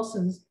any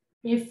losses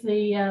if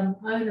the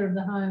owner of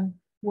the home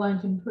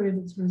won't improve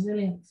its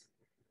resilience.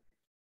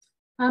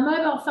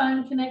 Mobile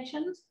phone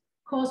connections.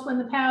 Of course, when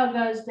the power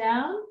goes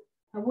down,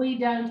 we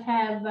don't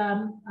have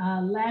a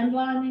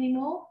landline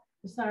anymore.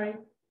 Sorry,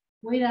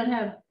 we don't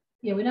have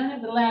the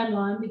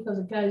landline because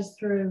it goes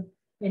through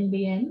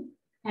NBN,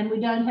 and we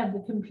don't have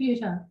the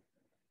computer.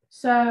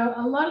 So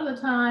a lot of the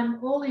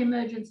time, all the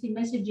emergency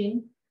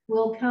messaging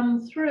will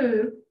come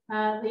through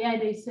the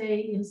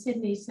ABC in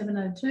Sydney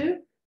 702.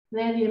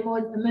 They're the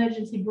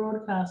emergency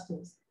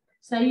broadcasters.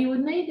 So you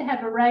would need to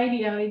have a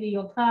radio, either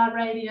your car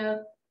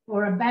radio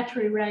or a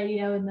battery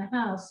radio in the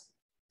house,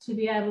 to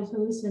be able to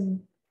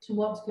listen to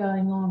what's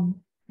going on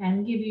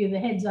and give you the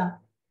heads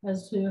up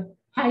as to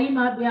how you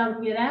might be able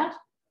to get out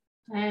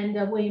and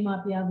where you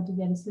might be able to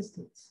get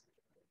assistance.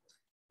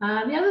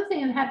 The other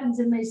thing that happens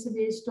in these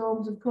severe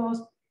storms, of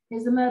course,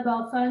 is the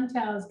mobile phone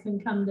towers can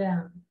come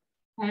down,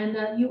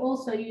 and you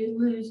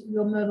lose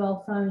your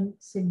mobile phone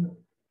signal.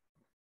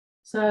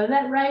 So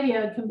that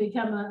radio can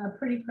become a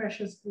pretty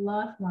precious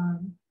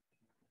lifeline.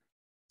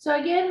 So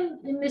again,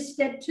 in this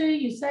step 2,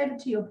 you save it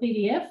to your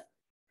PDF.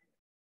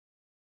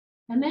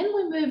 And then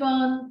we move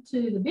on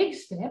to the big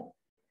step,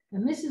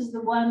 and this is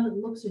the one that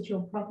looks at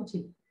your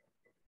property.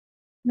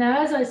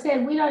 Now, as I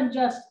said, we don't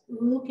just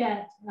look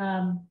at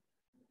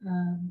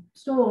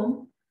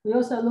storm, we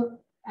also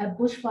look at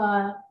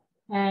bushfire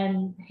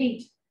and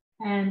heat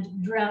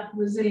and drought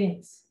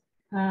resilience,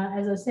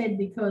 as I said,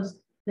 because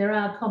there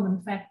are common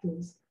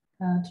factors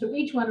to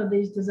each one of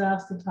these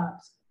disaster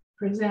types.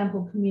 For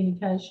example,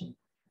 communication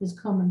is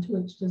common to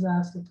each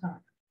disaster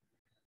type.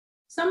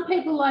 Some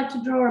people like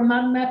to draw a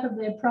mud map of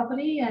their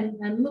property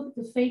and look at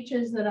the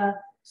features that are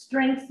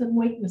strengths and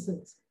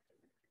weaknesses.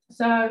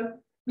 So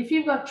if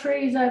you've got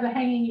trees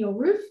overhanging your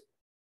roof,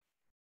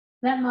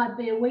 that might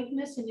be a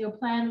weakness, and your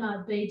plan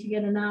might be to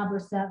get an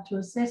arborist out to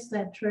assess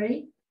that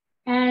tree.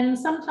 And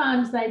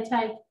sometimes they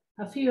take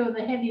a few of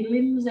the heavy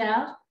limbs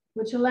out,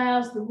 which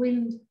allows the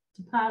wind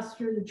to pass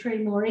through the tree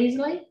more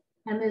easily,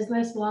 and there's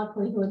less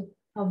likelihood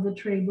of the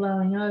tree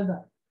blowing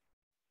over.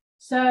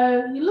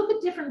 So you look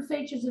at different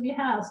features of your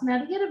house. Now,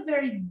 to get a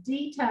very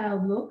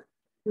detailed look,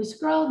 we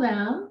scroll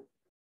down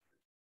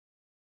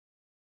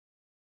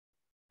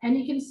and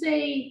you can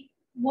see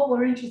what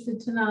we're interested in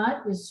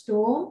tonight is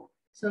storm.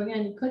 So we're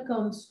going to click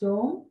on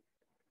storm.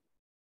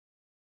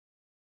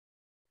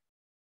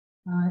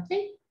 I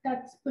think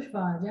that's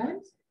bushfire,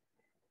 James.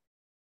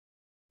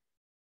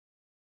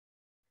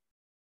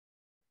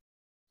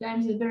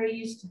 James is very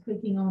used to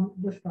clicking on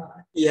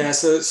bushfire. Yeah,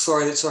 so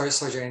sorry,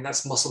 Jane.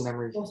 That's muscle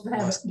memory.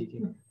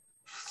 Speaking.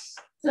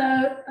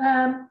 So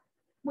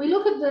we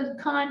look at the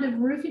kind of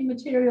roofing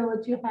material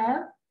that you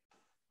have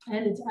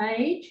and its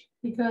age,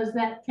 because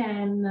that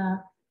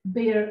can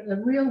be a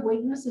real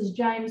weakness, as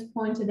James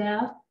pointed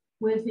out,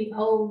 with the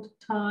old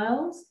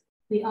tiles.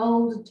 The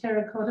old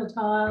terracotta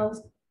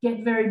tiles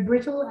get very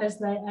brittle as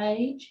they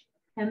age.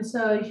 And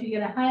so if you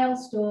get a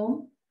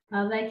hailstorm,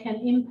 they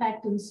can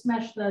impact and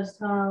smash those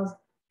tiles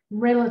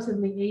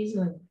relatively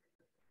easily.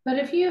 But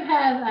if you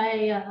have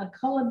a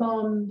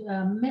collarbond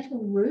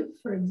metal roof,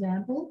 for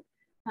example,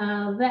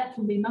 that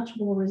can be much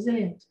more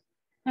resilient.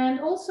 And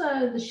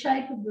also the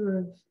shape of the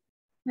roof.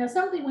 Now,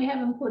 something we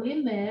haven't put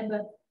in there,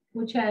 but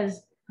which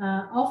has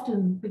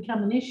often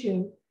become an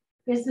issue,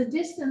 is the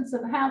distance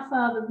of how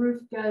far the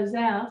roof goes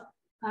out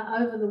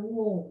over the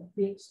wall,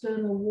 the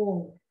external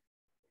wall.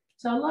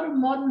 So a lot of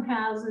modern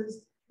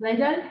houses, they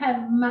don't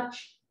have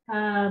much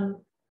of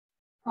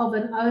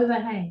an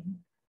overhang.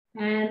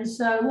 And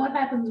so what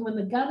happens when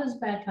the gutters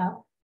back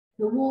up,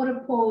 the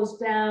water pours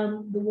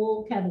down the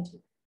wall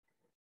cavity.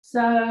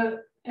 So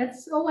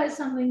it's always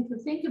something to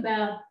think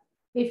about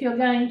if you're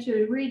going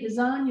to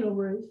redesign your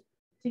roof,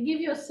 to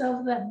give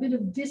yourself that bit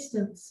of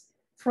distance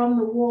from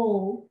the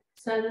wall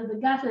so that the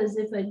gutters,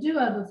 if they do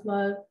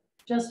overflow,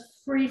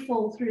 just free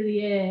fall through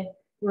the air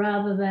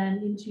rather than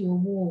into your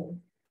wall.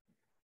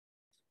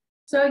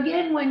 So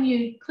again, when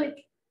you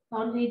click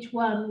on each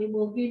one, it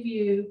will give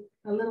you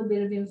a little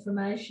bit of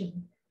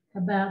information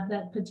about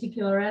that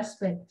particular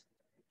aspect.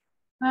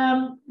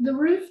 The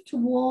roof to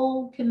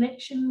wall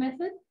connection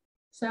method.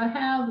 So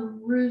how the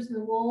roofs and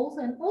the walls,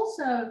 and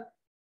also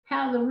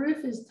how the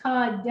roof is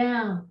tied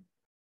down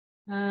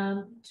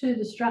to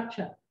the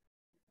structure.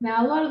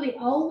 Now, a lot of the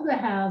older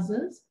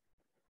houses,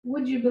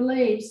 would you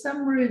believe,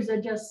 some roofs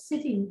are just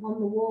sitting on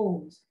the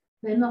walls.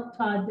 They're not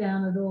tied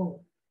down at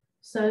all.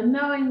 So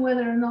knowing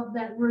whether or not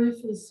that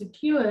roof is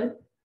secured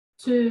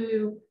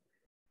to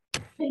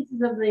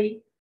pieces of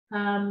the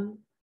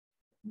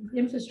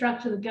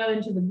infrastructure that go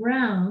into the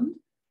ground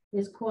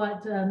is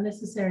quite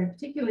necessary,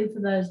 particularly for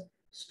those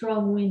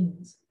strong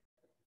winds.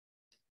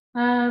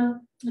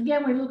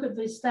 Again, we look at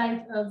the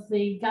state of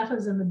the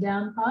gutters and the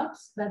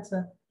downpipes. That's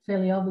a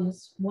fairly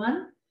obvious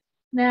one.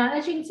 Now,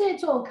 as you can see,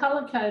 it's all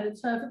color-coded.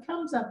 So if it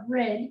comes up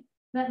red,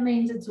 that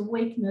means it's a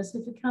weakness.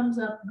 If it comes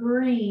up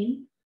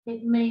green,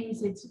 it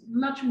means it's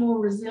much more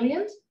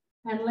resilient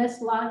and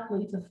less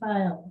likely to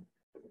fail.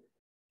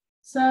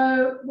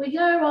 So we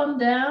go on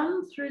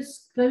down through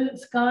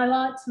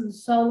skylights and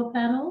solar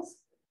panels.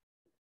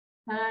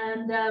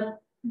 And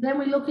then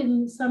we look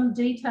in some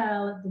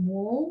detail at the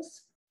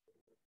walls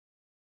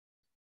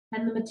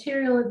and the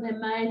material that they're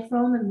made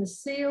from and the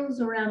seals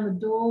around the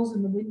doors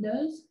and the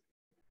windows.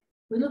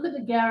 We look at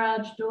the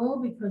garage door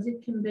because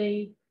it can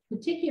be,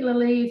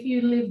 particularly if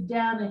you live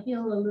down a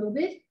hill a little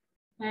bit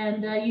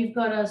and you've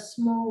got a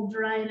small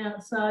drain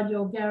outside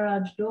your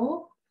garage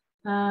door,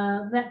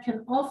 that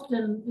can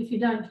often, if you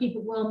don't keep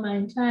it well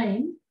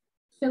maintained,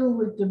 fill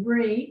with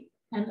debris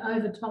and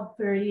overtop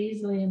very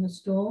easily in a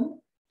storm,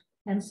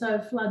 and so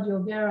flood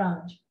your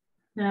garage.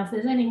 Now, if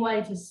there's any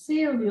way to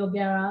seal your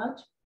garage,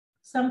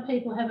 some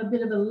people have a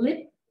bit of a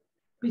lip,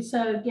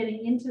 so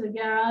getting into the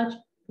garage,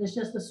 there's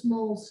just a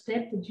small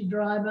step that you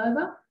drive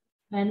over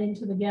and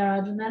into the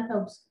garage, and that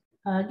helps,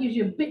 gives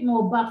you a bit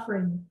more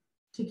buffering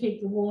to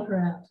keep the water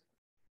out.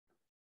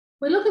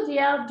 We look at the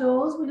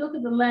outdoors, we look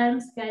at the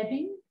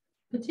landscaping,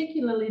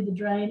 particularly the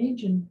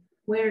drainage and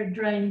where it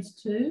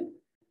drains to.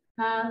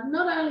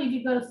 Not only have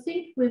you got to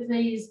think with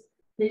these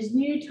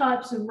new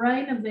types of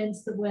rain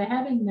events that we're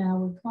having now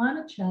with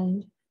climate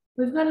change,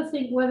 we've got to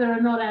think whether or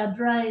not our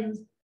drains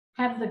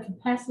have the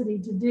capacity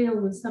to deal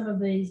with some of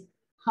these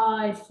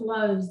high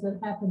flows that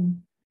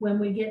happen when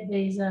we get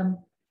these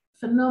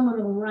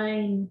phenomenal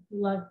rain,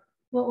 like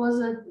what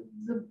was it,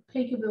 the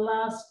peak of the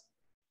last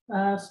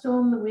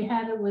storm that we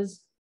had, it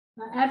was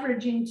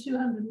averaging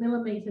 200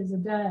 millimetres a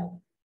day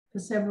for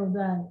several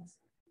days.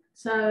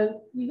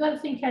 So you've got to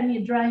think, can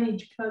your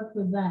drainage cope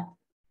with that?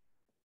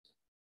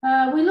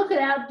 We look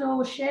at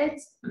outdoor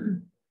sheds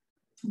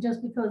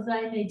just because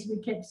they need to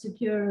be kept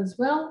secure as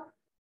well.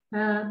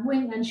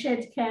 Wind and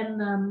sheds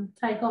can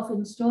take off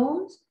in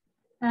storms.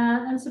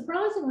 And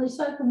surprisingly,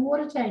 so can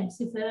water tanks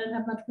if they don't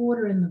have much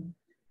water in them.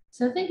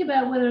 So think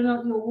about whether or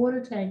not your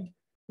water tank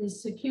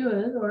is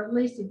secured, or at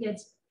least it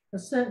gets a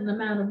certain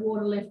amount of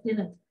water left in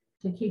it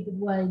to keep it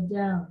weighed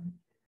down.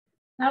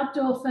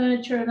 Outdoor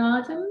furniture and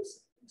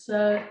items.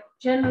 So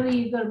generally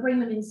you've got to bring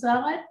them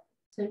inside.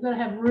 So you've got to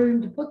have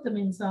room to put them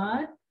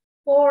inside,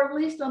 or at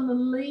least on the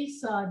lee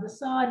side, the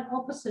side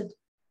opposite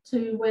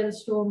to where the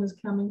storm is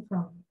coming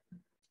from.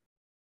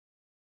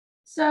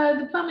 So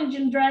the plumbing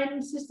and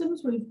drainage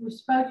systems, we've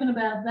spoken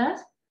about that.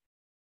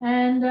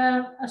 And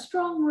a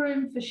strong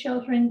room for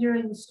sheltering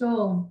during the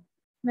storm.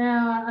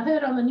 Now, I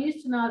heard on the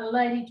news tonight a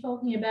lady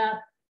talking about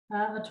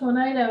a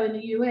tornado in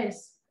the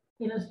US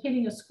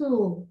hitting a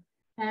school.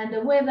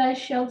 And where they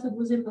sheltered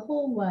was in the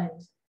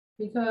hallways,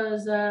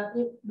 because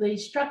the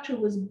structure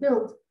was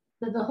built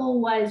that the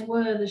hallways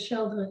were the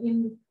shelter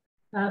in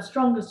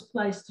strongest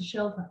place to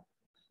shelter.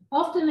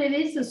 Often it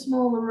is the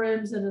smaller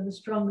rooms that are the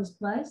strongest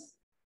place.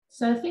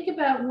 So think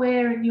about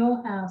where in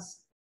your house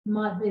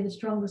might be the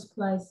strongest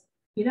place.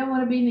 You don't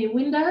want to be near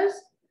windows.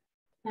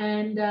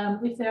 And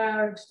if there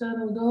are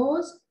external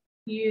doors,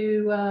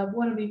 you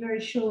want to be very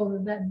sure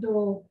that that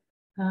door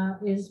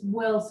is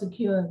well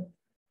secured.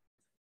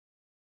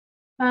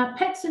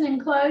 Pets in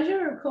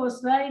enclosure, of course,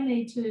 they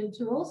need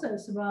to also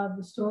survive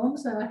the storm.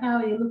 So how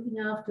are you looking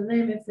after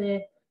them if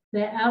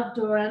they're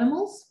outdoor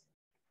animals?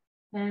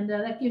 And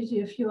that gives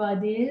you a few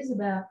ideas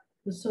about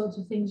the sorts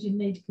of things you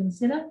need to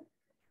consider.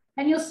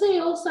 And you'll see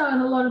also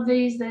in a lot of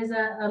these, there's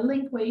a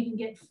link where you can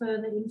get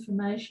further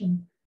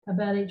information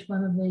about each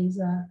one of these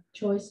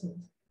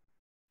choices.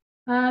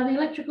 The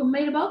electrical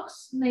meter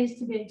box needs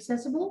to be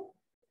accessible.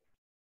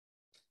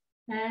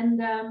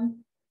 And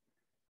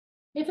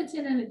if it's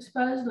in an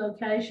exposed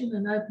location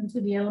and open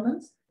to the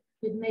elements,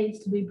 it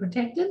needs to be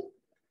protected.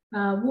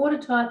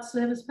 Watertight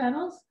service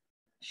panels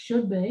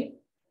should be,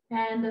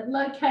 and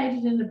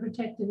located in a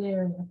protected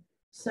area.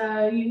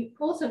 So you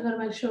also got to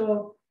make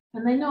sure,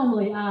 and they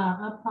normally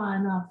are, up high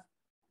enough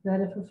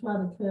that if a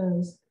flood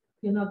occurs,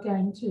 you're not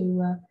going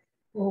to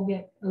all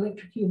get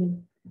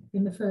electrocuted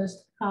in the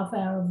first half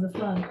hour of the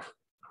flood.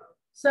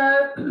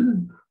 So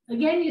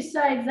again, you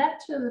save that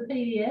to the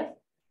PDF,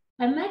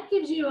 and that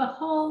gives you a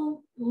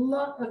whole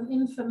lot of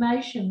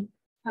information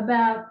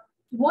about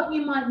what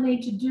you might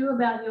need to do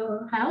about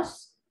your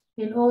house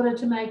in order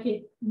to make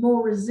it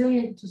more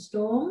resilient to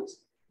storms,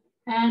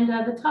 and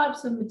the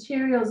types of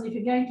materials, if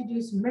you're going to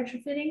do some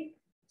retrofitting,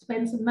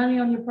 spend some money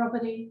on your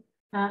property,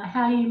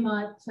 how you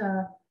might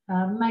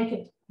make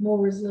it more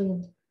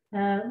resilient.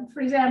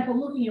 For example,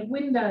 looking at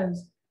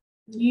windows,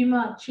 you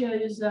might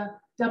choose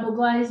double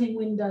glazing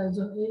windows,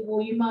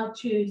 or you might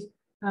choose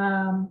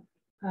a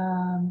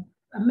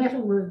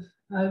metal roof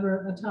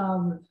over a tile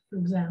roof, for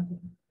example.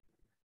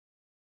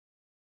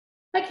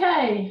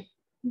 Okay,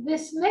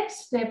 this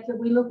next step that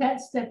we look at,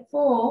 step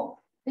 4,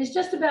 is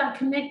just about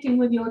connecting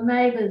with your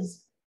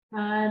neighbours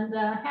and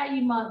how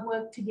you might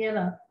work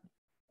together.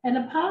 And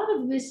a part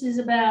of this is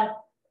about,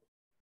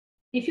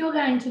 if you're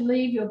going to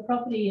leave your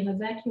property and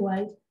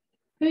evacuate,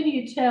 who do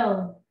you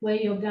tell where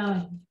you're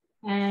going?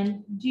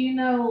 And do you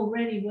know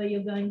already where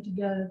you're going to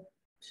go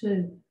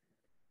to?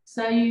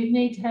 So you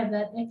need to have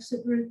that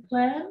exit route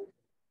planned.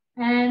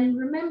 And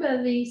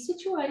remember, the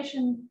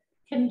situation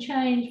can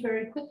change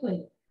very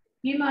quickly.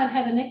 You might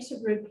have an exit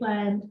route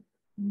planned,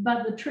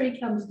 but the tree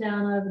comes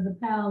down over the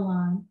power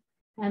line,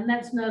 and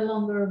that's no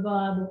longer a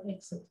viable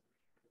exit.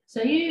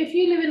 So if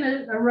you live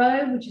in a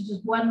road, which is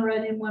just one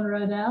road in, one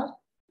road out,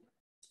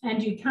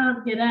 and you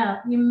can't get out,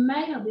 you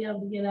may not be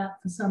able to get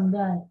out for some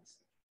days.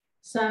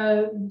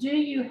 So do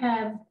you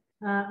have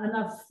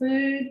enough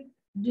food?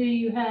 Do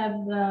you have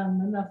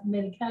enough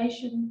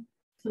medication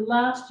to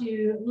last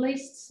you at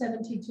least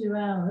 72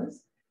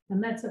 hours?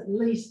 And that's at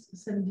least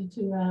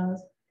 72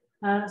 hours,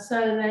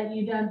 so that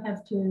you don't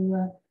have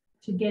to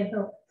get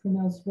help from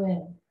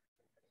elsewhere.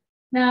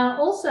 Now,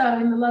 also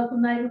in the local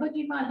neighbourhood,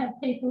 you might have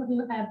people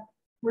who have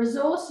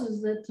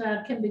resources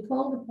that can be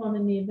called upon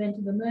in the event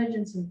of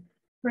emergency.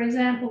 For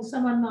example,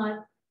 someone might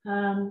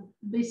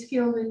be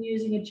skilled in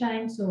using a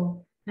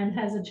chainsaw and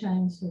has a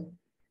chainsaw,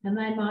 and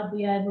they might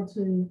be able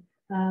to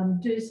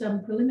do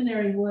some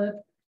preliminary work,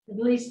 at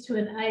least to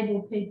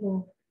enable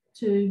people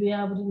to be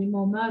able to be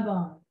more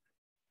mobile.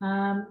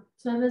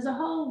 So there's a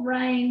whole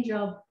range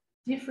of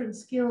different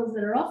skills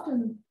that are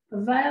often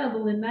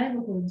available in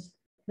neighbourhoods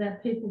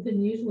that people can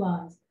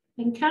utilise.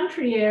 In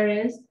country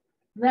areas,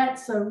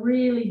 that's a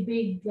really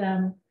big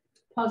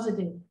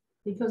positive,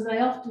 because they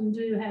often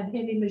do have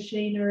heavy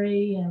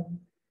machinery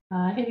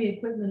and heavy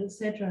equipment,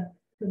 etc.,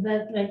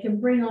 that they can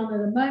bring on at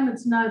a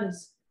moment's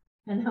notice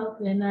and help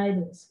their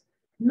neighbours.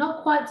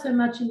 Not quite so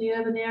much in the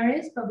urban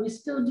areas, but we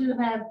still do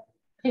have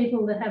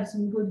people that have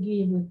some good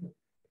gear with them.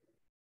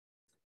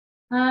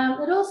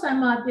 It also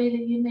might be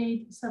that you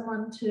need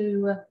someone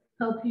to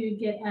help you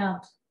get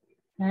out,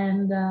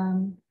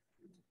 and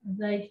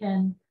they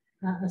can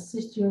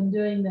assist you in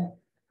doing that.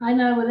 I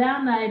know with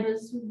our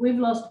neighbours, we've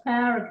lost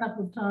power a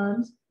couple of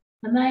times,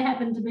 and they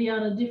happen to be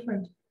on a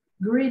different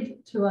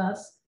grid to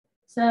us.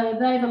 So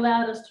they've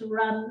allowed us to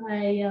run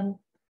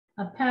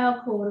a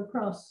power cord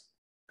across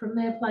from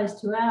their place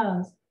to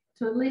ours,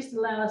 to at least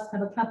allow us to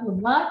have a couple of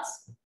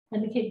lights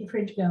and to keep the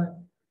fridge going.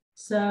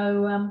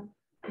 So,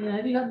 you know,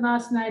 if you've got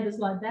nice neighbours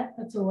like that,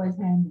 that's always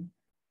handy.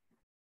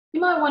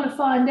 You might want to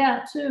find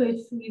out too,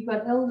 if you've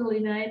got elderly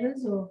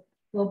neighbours or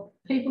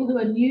people who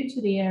are new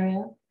to the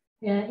area,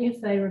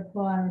 if they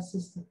require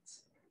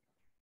assistance.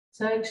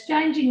 So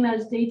exchanging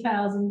those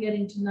details and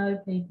getting to know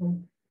people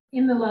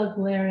in the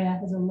local area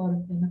has a lot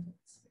of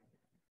benefits.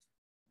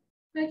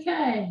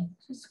 Okay,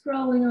 just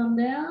scrolling on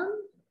down.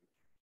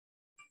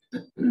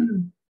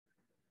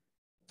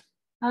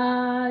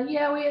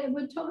 Yeah,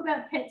 we'll talk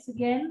about pets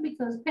again,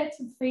 because pets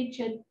have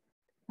featured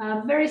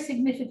very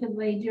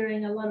significantly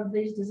during a lot of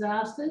these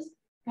disasters.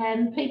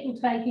 and people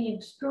taking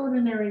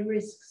extraordinary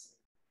risks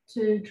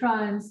to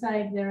try and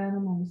save their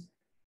animals.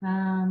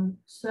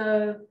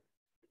 So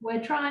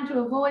we're trying to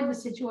avoid the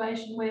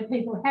situation where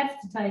people have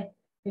to take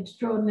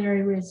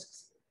extraordinary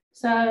risks.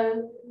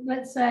 So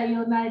let's say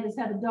your neighbours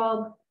have a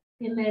dog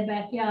in their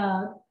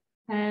backyard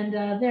and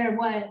they're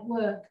away at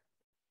work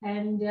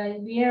and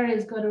the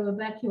area's got to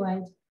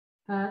evacuate.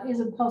 Is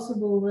it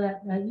possible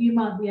that you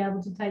might be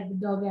able to take the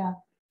dog out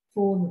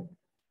for them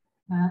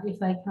if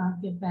they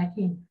can't get back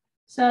in?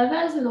 So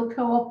those little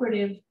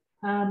cooperative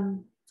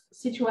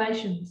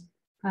situations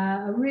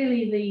are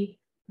really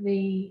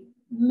the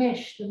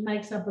mesh that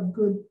makes up a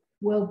good,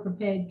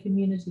 well-prepared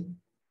community.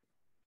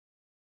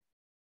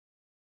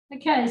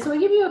 Okay, so we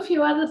give you a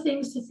few other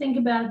things to think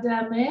about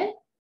down there.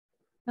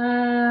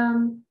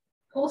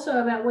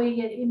 Also about where you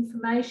get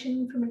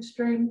information from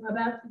extreme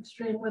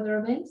weather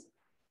events.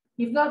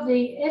 You've got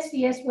the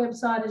SVS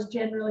website is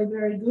generally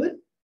very good.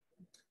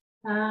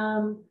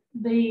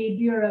 The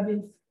Bureau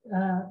of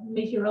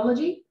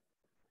Meteorology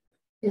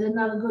is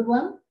another good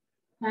one.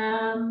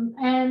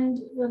 And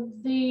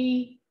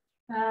the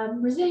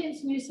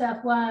Resilience New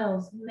South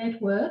Wales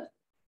network,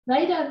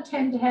 they don't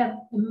tend to have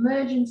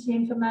emergency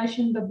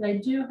information, but they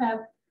do have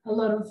a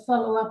lot of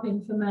follow-up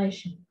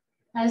information,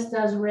 as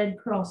does Red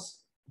Cross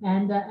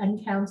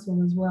and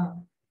Council as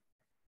well.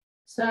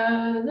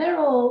 So they're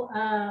all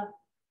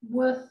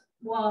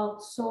worthwhile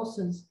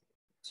sources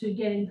to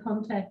get in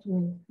contact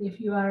with if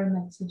you are in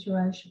that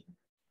situation.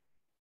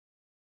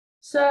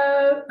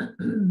 So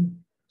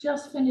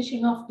just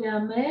finishing off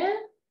down there,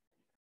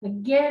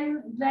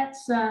 again,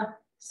 that's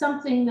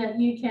something that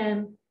you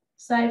can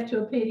save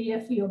to a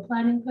PDF for your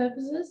planning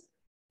purposes.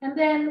 And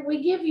then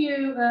we give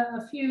you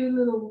a few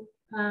little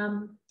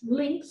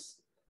links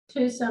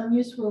to some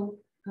useful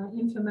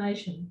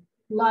information,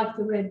 like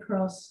the Red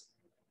Cross,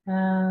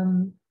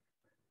 the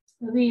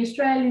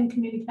Australian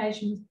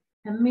Communications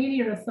and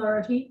Media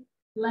Authority,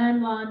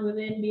 landline with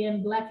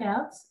NBN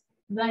blackouts.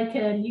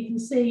 You can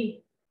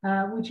see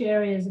which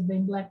areas have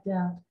been blacked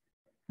out.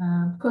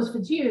 Because if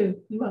it's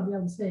you won't be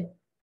able to see it.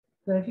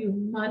 But if you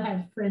might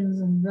have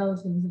friends and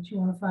relatives that you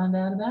want to find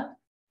out about.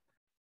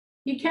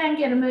 You can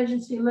get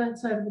emergency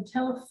alerts over the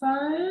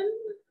telephone.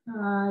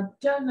 I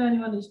don't know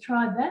anyone who's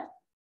tried that,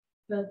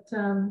 but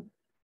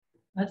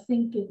I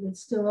think it's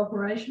still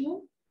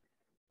operational.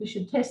 We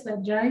should test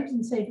that, James,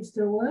 and see if it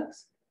still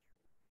works.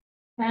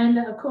 And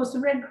of course, the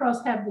Red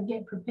Cross have the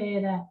Get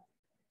Prepared app,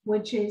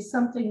 which is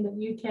something that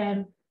you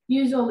can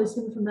use all this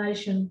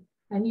information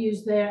and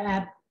use their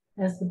app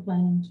as the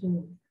planning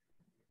tool.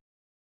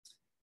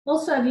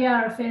 Also, the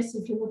RFS,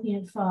 if you're looking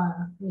at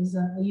fire, is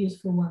a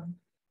useful one.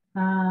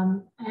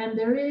 And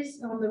there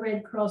is on the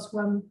Red Cross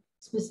one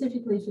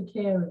specifically for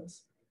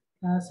carers.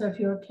 So if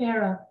you're a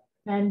carer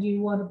and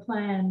you want a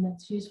plan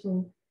that's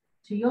useful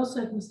to your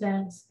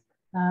circumstance,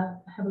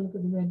 have a look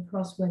at the Red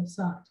Cross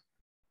website.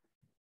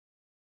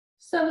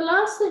 So the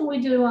last thing we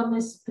do on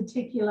this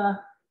particular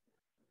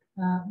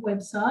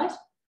website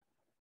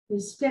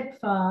is step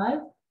 5,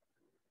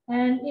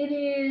 and it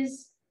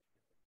is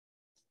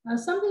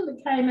something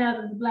that came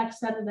out of the Black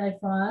Saturday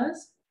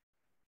fires.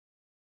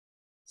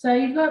 So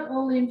you've got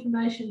all the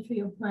information for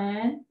your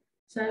plan.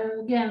 So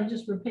again, I'm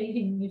just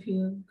repeating, if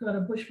you've got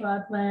a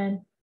bushfire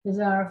plan, there's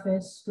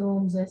RFS,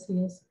 storms,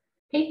 SES,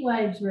 heat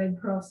waves, Red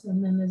Cross,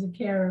 and then there's a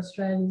Carer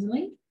Australia's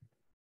link.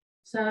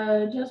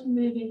 So just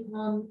moving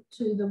on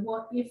to the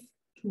What If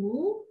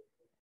tool.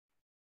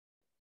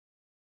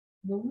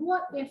 The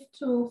What If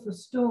tool for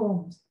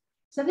storms.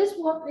 So this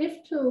What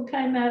If tool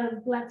came out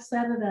of Black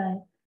Saturday,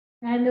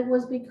 and it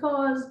was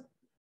because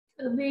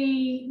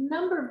the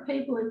number of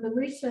people in the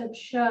research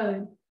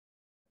showed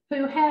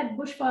who had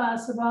bushfire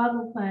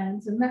survival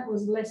plans, and that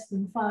was less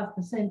than 5%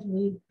 of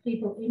the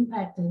people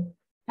impacted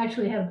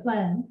actually had a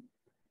plan.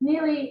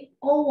 Nearly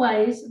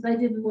always they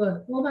didn't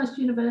work. Almost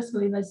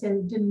universally they said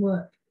it didn't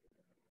work.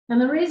 And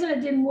the reason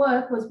it didn't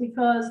work was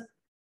because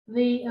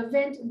the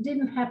event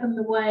didn't happen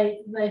the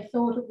way they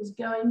thought it was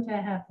going to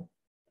happen.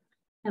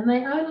 And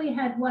they only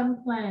had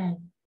one plan,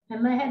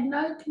 and they had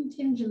no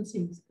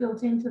contingencies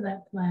built into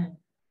that plan.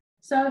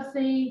 So if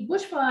the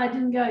bushfire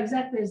didn't go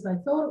exactly as they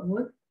thought it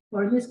would,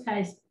 or in this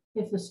case,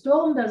 if the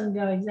storm doesn't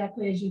go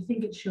exactly as you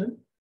think it should,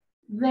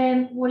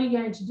 then what are you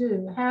going to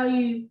do? How are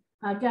you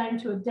going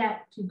to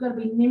adapt? You've got to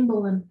be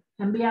nimble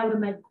and be able to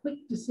make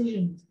quick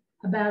decisions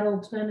about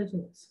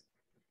alternatives.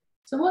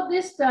 So what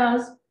this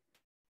does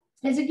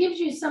is it gives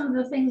you some of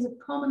the things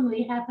that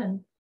commonly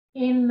happen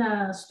in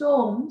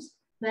storms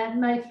that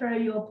may throw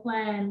your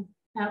plan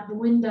out the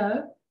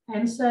window.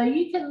 And so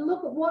you can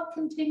look at what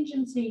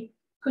contingency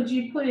could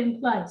you put in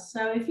place.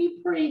 So if you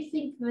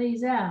pre-think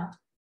these out,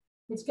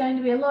 it's going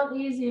to be a lot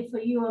easier for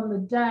you on the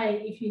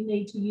day if you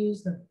need to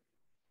use them.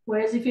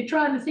 Whereas if you're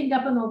trying to think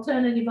up an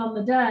alternative on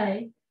the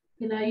day,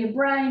 you know, your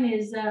brain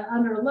is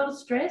under a lot of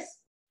stress,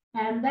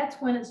 and that's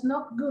when it's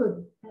not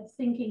good at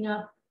thinking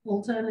up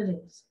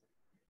alternatives.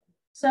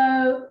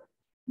 So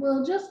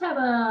we'll just have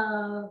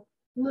a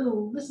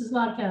little, this is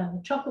like a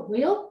chocolate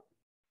wheel.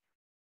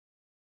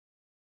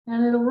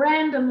 and it'll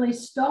randomly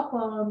stop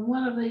on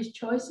one of these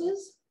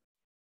choices.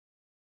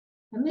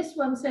 And this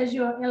one says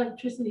your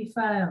electricity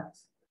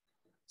fails.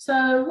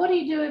 So what do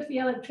you do if the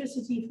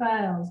electricity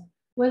fails?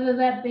 Whether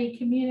that be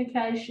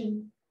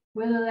communication,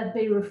 whether that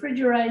be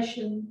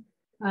refrigeration,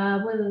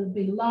 whether it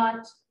be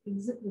light,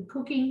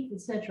 cooking,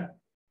 etc.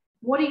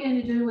 What are you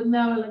going to do with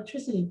no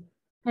electricity?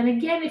 And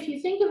again, if you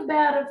think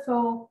about it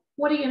for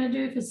what are you going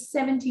to do for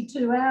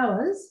 72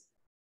 hours,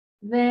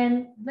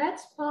 then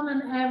that's on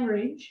an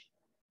average,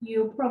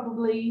 you'll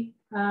probably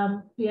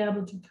be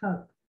able to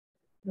cope.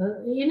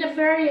 In a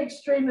very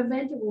extreme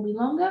event, it will be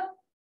longer,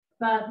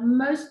 but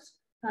most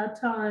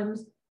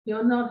times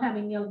you're not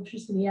having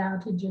electricity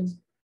outages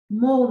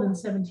more than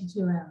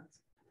 72 hours.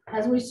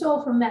 As we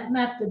saw from that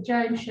map that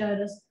James showed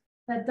us,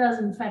 that does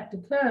in fact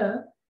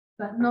occur,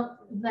 but not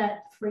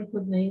that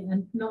frequently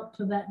and not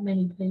to that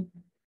many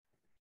people.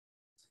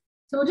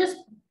 So we'll just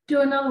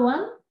do another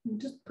one. We'll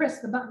just press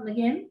the button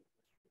again.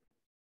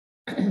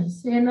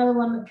 See another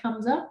one that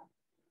comes up.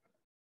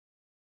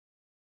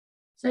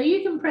 So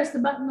you can press the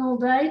button all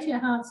day to your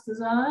heart's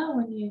desire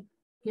when you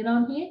get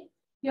on here.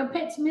 Your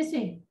pet's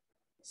missing.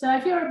 So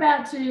if you're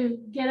about to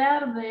get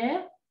out of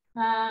there,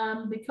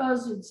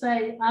 because it's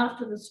say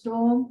after the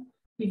storm,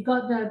 you've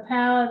got no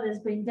power, there's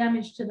been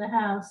damage to the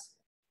house,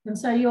 and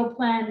so your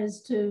plan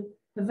is to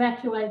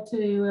evacuate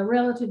to a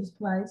relative's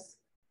place,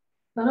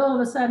 but all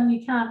of a sudden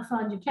you can't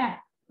find your cat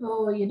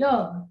or your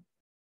dog.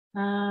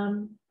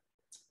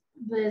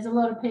 There's a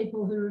lot of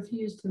people who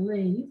refuse to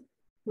leave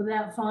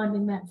without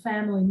finding that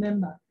family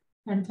member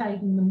and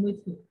taking them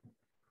with you.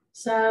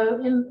 So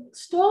in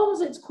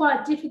storms, it's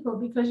quite difficult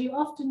because you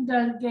often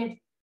don't get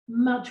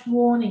much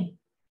warning.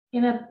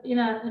 In a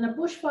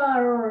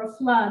bushfire or a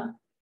flood,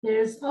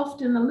 there's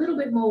often a little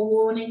bit more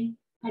warning,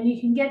 and you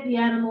can get the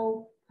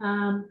animal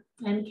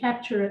and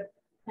capture it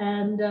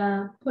and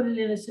put it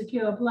in a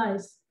secure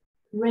place,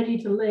 ready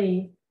to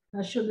leave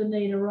should the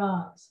need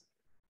arise.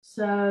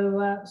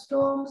 So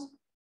storms,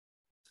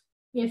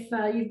 if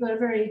you've got a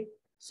very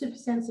super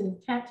sensitive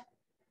cat,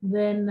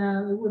 then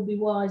it would be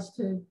wise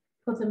to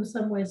put them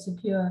somewhere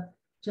secure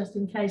just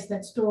in case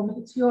that storm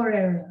hits your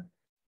area.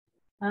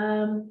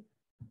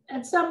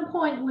 At some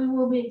point, we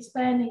will be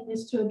expanding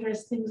this to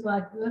address things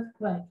like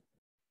earthquake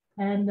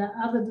and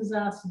other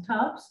disaster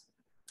types.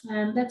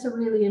 And that's a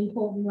really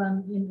important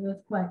one in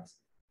earthquakes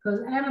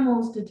because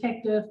animals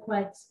detect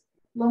earthquakes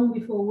long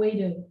before we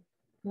do,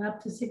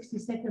 up to 60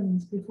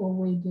 seconds before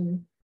we do.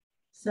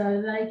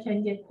 So they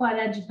can get quite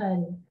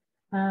agitated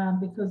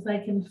because they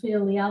can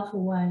feel the alpha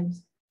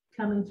waves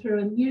coming through,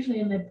 and usually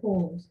in their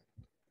paws.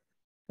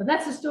 But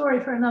that's a story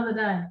for another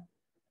day.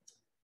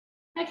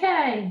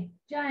 Okay,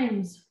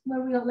 James, what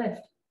have we got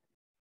left?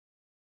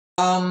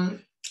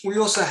 We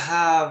also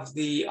have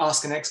the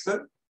Ask an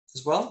Expert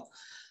as well,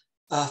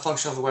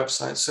 function of the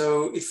website.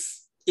 So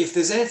if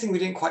there's anything we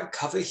didn't quite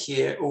cover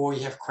here, or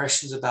you have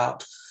questions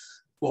about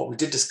what we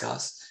did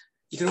discuss,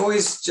 you can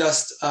always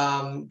just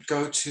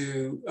go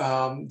to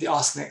the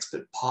Ask an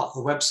Expert part of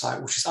the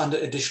website, which is under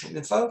additional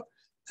info,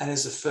 and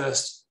is the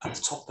first at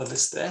the top of the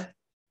list there.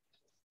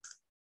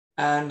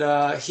 And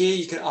here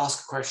you can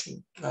ask a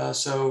question.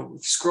 So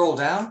if you scroll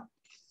down,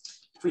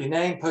 put your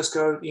name,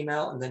 postcode,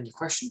 email, and then your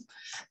question.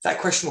 That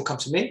question will come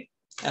to me,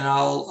 and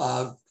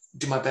I'll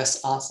do my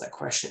best to answer that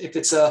question. If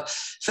it's a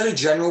fairly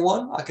general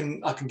one, I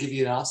can give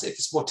you an answer. If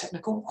it's more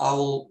technical, I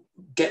will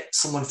get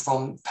someone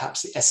from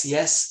perhaps the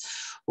SES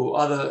or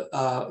other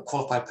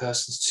qualified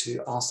persons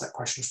to answer that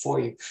question for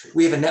you.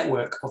 We have a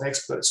network of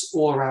experts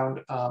all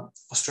around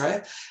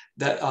Australia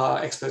that are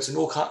experts in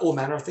all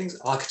manner of things,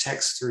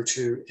 architects through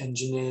to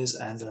engineers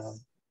and of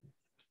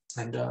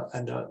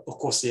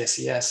course the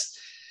SES.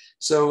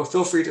 So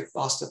feel free to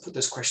ask to put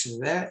those questions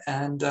there,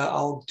 and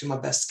I'll do my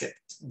best to get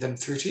them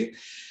through to you.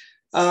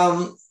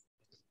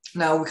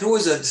 Now we can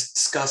always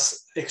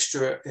discuss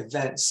extra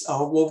events.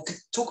 Well, we can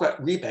talk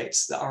about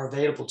rebates that are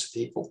available to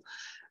people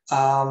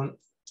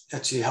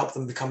to help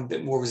them become a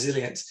bit more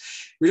resilient.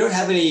 We don't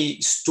have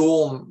any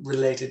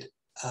storm-related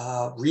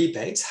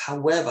rebates.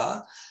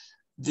 However,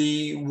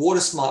 the Water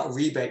Smart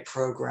rebate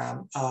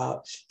program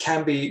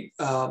can be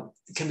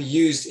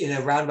used in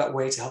a roundabout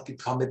way to help you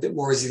become a bit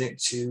more resilient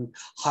to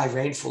high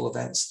rainfall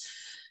events.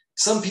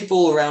 Some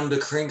people around the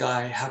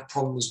Ku-ring-gai have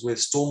problems with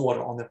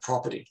stormwater on their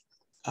property.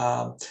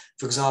 For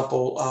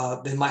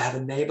example, they might have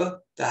a neighbor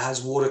that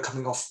has water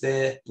coming off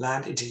their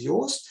land into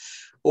yours,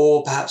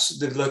 or perhaps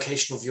the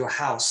location of your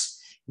house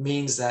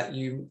means that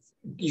you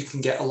can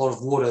get a lot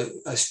of water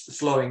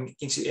flowing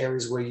into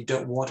areas where you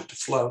don't want it to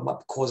flow. It might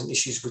be causing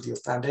issues with your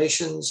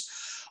foundations,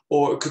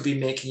 or it could be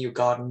making your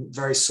garden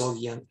very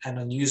soggy and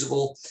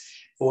unusable,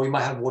 or you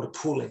might have water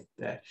pooling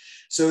there.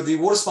 So the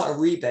Water Smart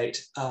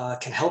rebate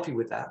can help you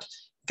with that.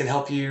 It can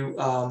help you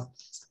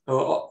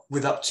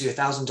with up to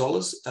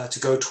 $1,000 to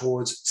go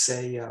towards,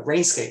 say,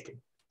 rainscaping.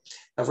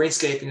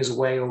 rainscaping is a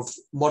way of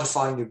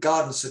modifying your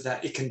garden so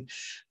that it can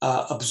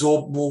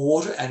absorb more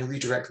water and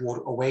redirect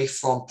water away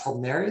from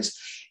problem areas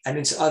and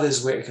into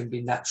others where it can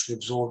be naturally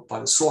absorbed by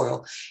the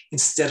soil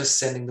instead of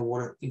sending the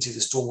water into the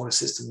stormwater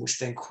system, which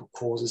then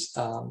causes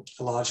a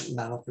large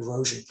amount of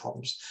erosion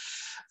problems.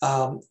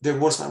 The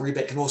water smart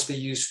rebate can also be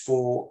used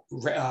for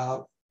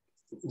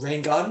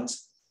rain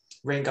gardens.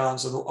 Rain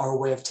gardens are a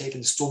way of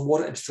taking the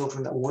stormwater and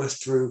filtering that water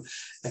through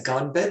a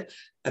garden bed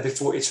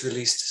before it's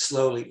released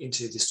slowly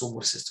into the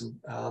stormwater system.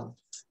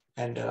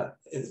 Rain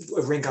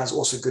gardens are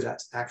also good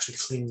at actually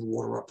cleaning the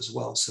water up as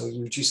well. So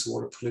you reduce the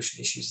water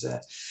pollution issues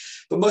there.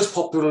 But most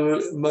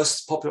popular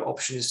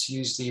option is to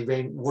use the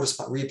water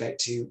smart rebate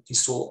to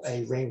install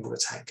a rainwater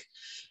tank.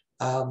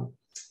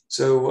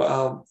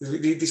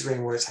 These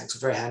rainwater tanks are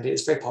very handy.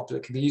 It's very popular.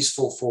 It can be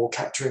useful for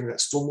capturing that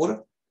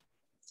stormwater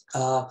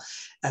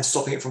and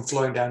stopping it from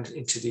flowing down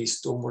into the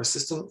stormwater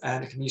system.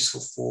 And it can be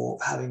useful for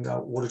having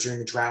water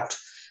during a drought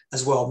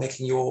as well,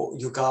 making your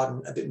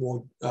garden a bit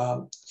more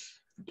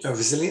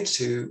resilient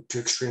to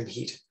extreme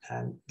heat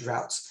and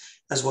droughts,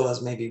 as well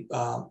as maybe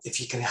if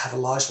you can have a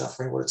large enough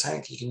rainwater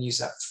tank, you can use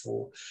that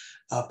for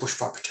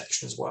bushfire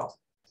protection as well.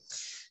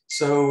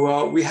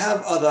 So we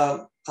have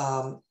other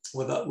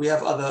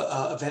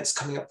events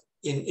coming up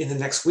in the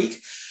next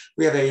week.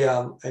 We have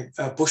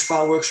a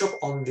bushfire workshop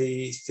on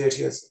the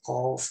 30th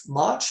of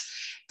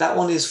March. That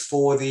one is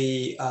for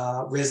the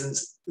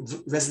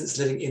residents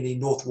living in the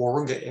North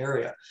Warringah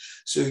area.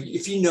 So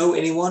if you know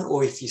anyone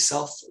or if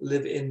yourself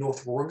live in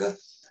North Warringah,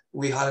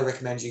 we highly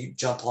recommend you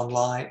jump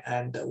online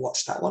and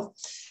watch that one.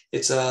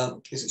 It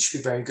should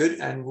be very good,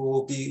 and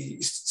we'll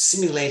be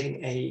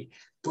simulating a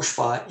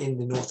bushfire in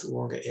the North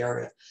Warringah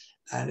area,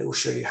 and it will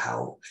show you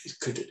how it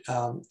could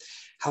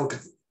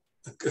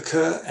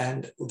occur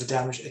and the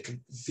damage it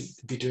could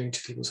be doing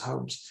to people's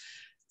homes.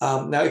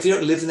 Now, if you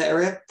don't live in the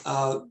area,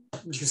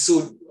 you can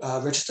still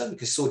register, you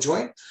can still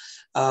join,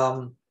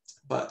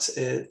 but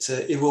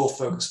it will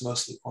focus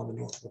mostly on the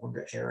North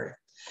Warringah area.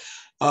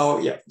 Oh,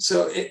 yeah.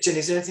 So, Jenny,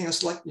 is there anything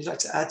else you'd like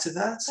to add to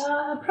that?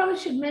 I probably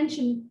should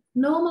mention,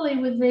 normally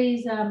with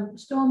these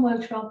storm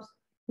workshops,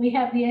 we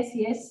have the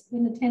SES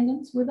in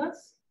attendance with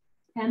us,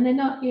 and they're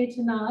not here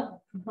tonight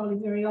for probably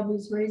very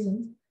obvious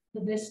reasons,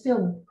 but they're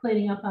still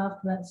cleaning up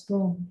after that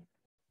storm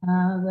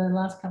the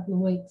last couple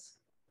of weeks.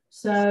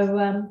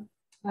 So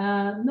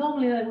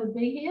normally they would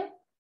be here,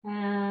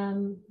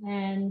 and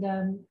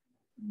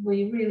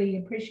we really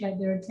appreciate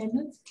their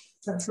attendance,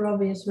 but for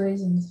obvious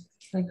reasons,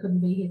 they couldn't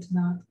be here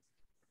tonight.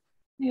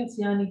 I think that's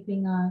the only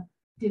thing I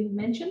didn't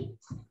mention.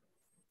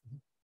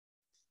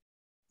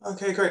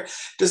 Okay, great.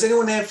 Does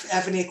anyone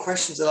have any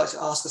questions they'd like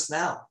to ask us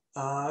now?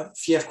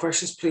 If you have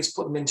questions, please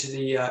put them into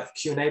the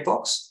Q&A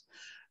box.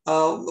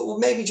 Well,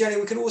 maybe, Jenny,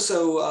 we can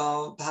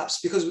also perhaps,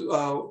 because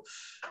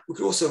we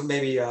could also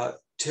maybe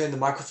turn the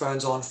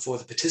microphones on for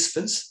the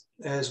participants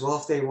as well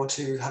if they want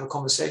to have a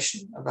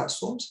conversation about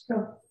storms.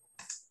 Sure.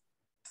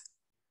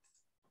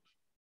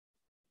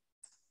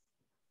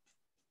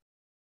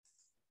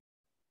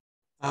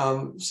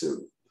 So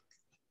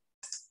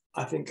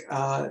I think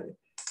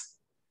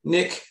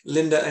Nick,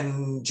 Linda,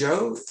 and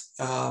Joe,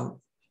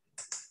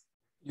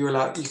 you're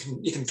allowed.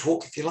 You can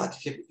talk if you like.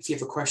 If you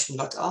have a question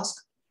you'd like to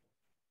ask.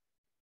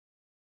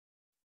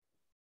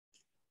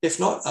 If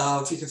not,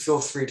 if you can feel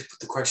free to put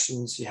the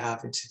questions you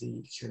have into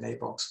the Q&A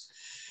box.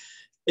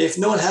 If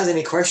no one has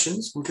any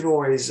questions, we can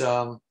always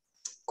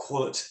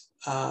call it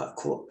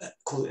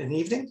an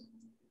evening,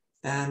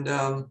 and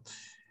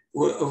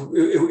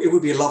it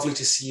would be lovely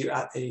to see you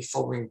at a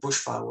following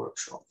bushfire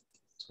workshop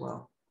as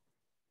well.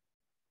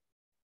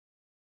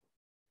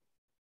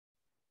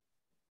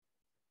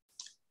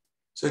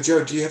 So,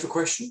 Joe, do you have a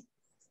question?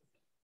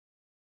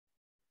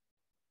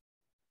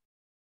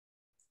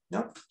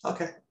 No?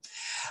 Okay.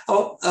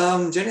 Oh,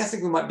 Jenny, I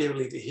think we might be able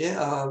to leave it here.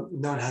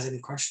 No one has any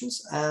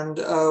questions, and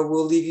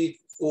we'll leave you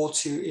all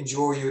to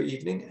enjoy your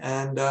evening,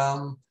 and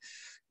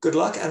good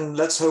luck, and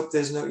let's hope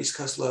there's no East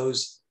Coast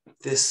lows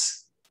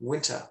this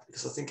winter,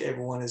 because I think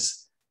everyone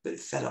is a bit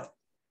fed up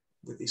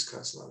with East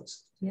Coast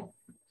lows. Yeah.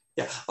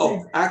 Yeah.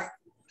 Oh,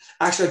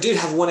 actually, I did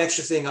have one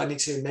extra thing I need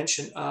to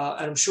mention, and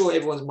I'm sure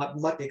everyone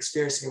might be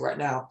experiencing it right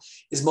now,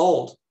 is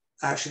mold.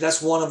 Actually,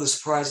 that's one of the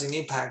surprising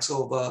impacts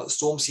of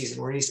storm season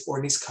or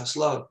an East Coast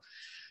low.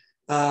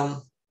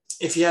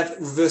 If you have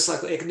reverse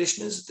cycle air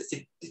conditioners,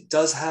 it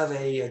does have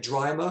a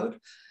dry mode.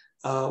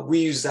 We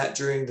use that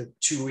during the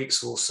 2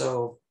 weeks or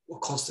so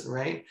of constant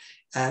rain,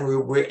 and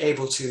we're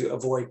able to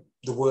avoid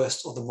the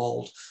worst of the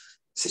mold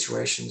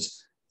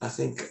situations. I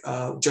think,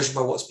 judging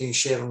by what's being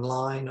shared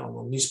online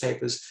or on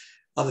newspapers,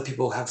 other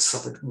people have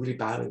suffered really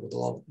badly with a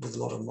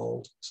lot of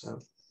mold. So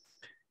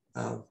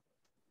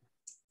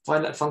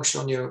find that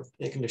function on your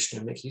air conditioner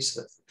and make use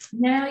of it.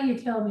 Now you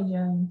tell me,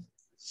 James.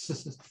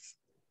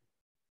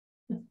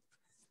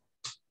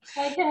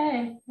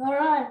 Okay, all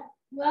right.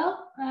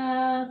 Well,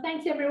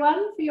 thanks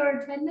everyone for your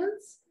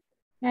attendance,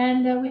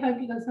 and we hope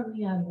you got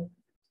something out of it.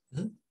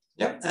 Mm-hmm.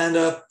 Yep,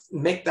 and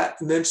make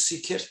that emergency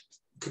kit.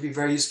 Could be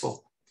very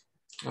useful.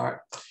 All right.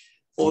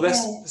 All the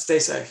best. Stay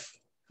safe.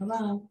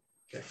 Bye-bye.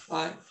 Okay.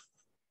 Bye.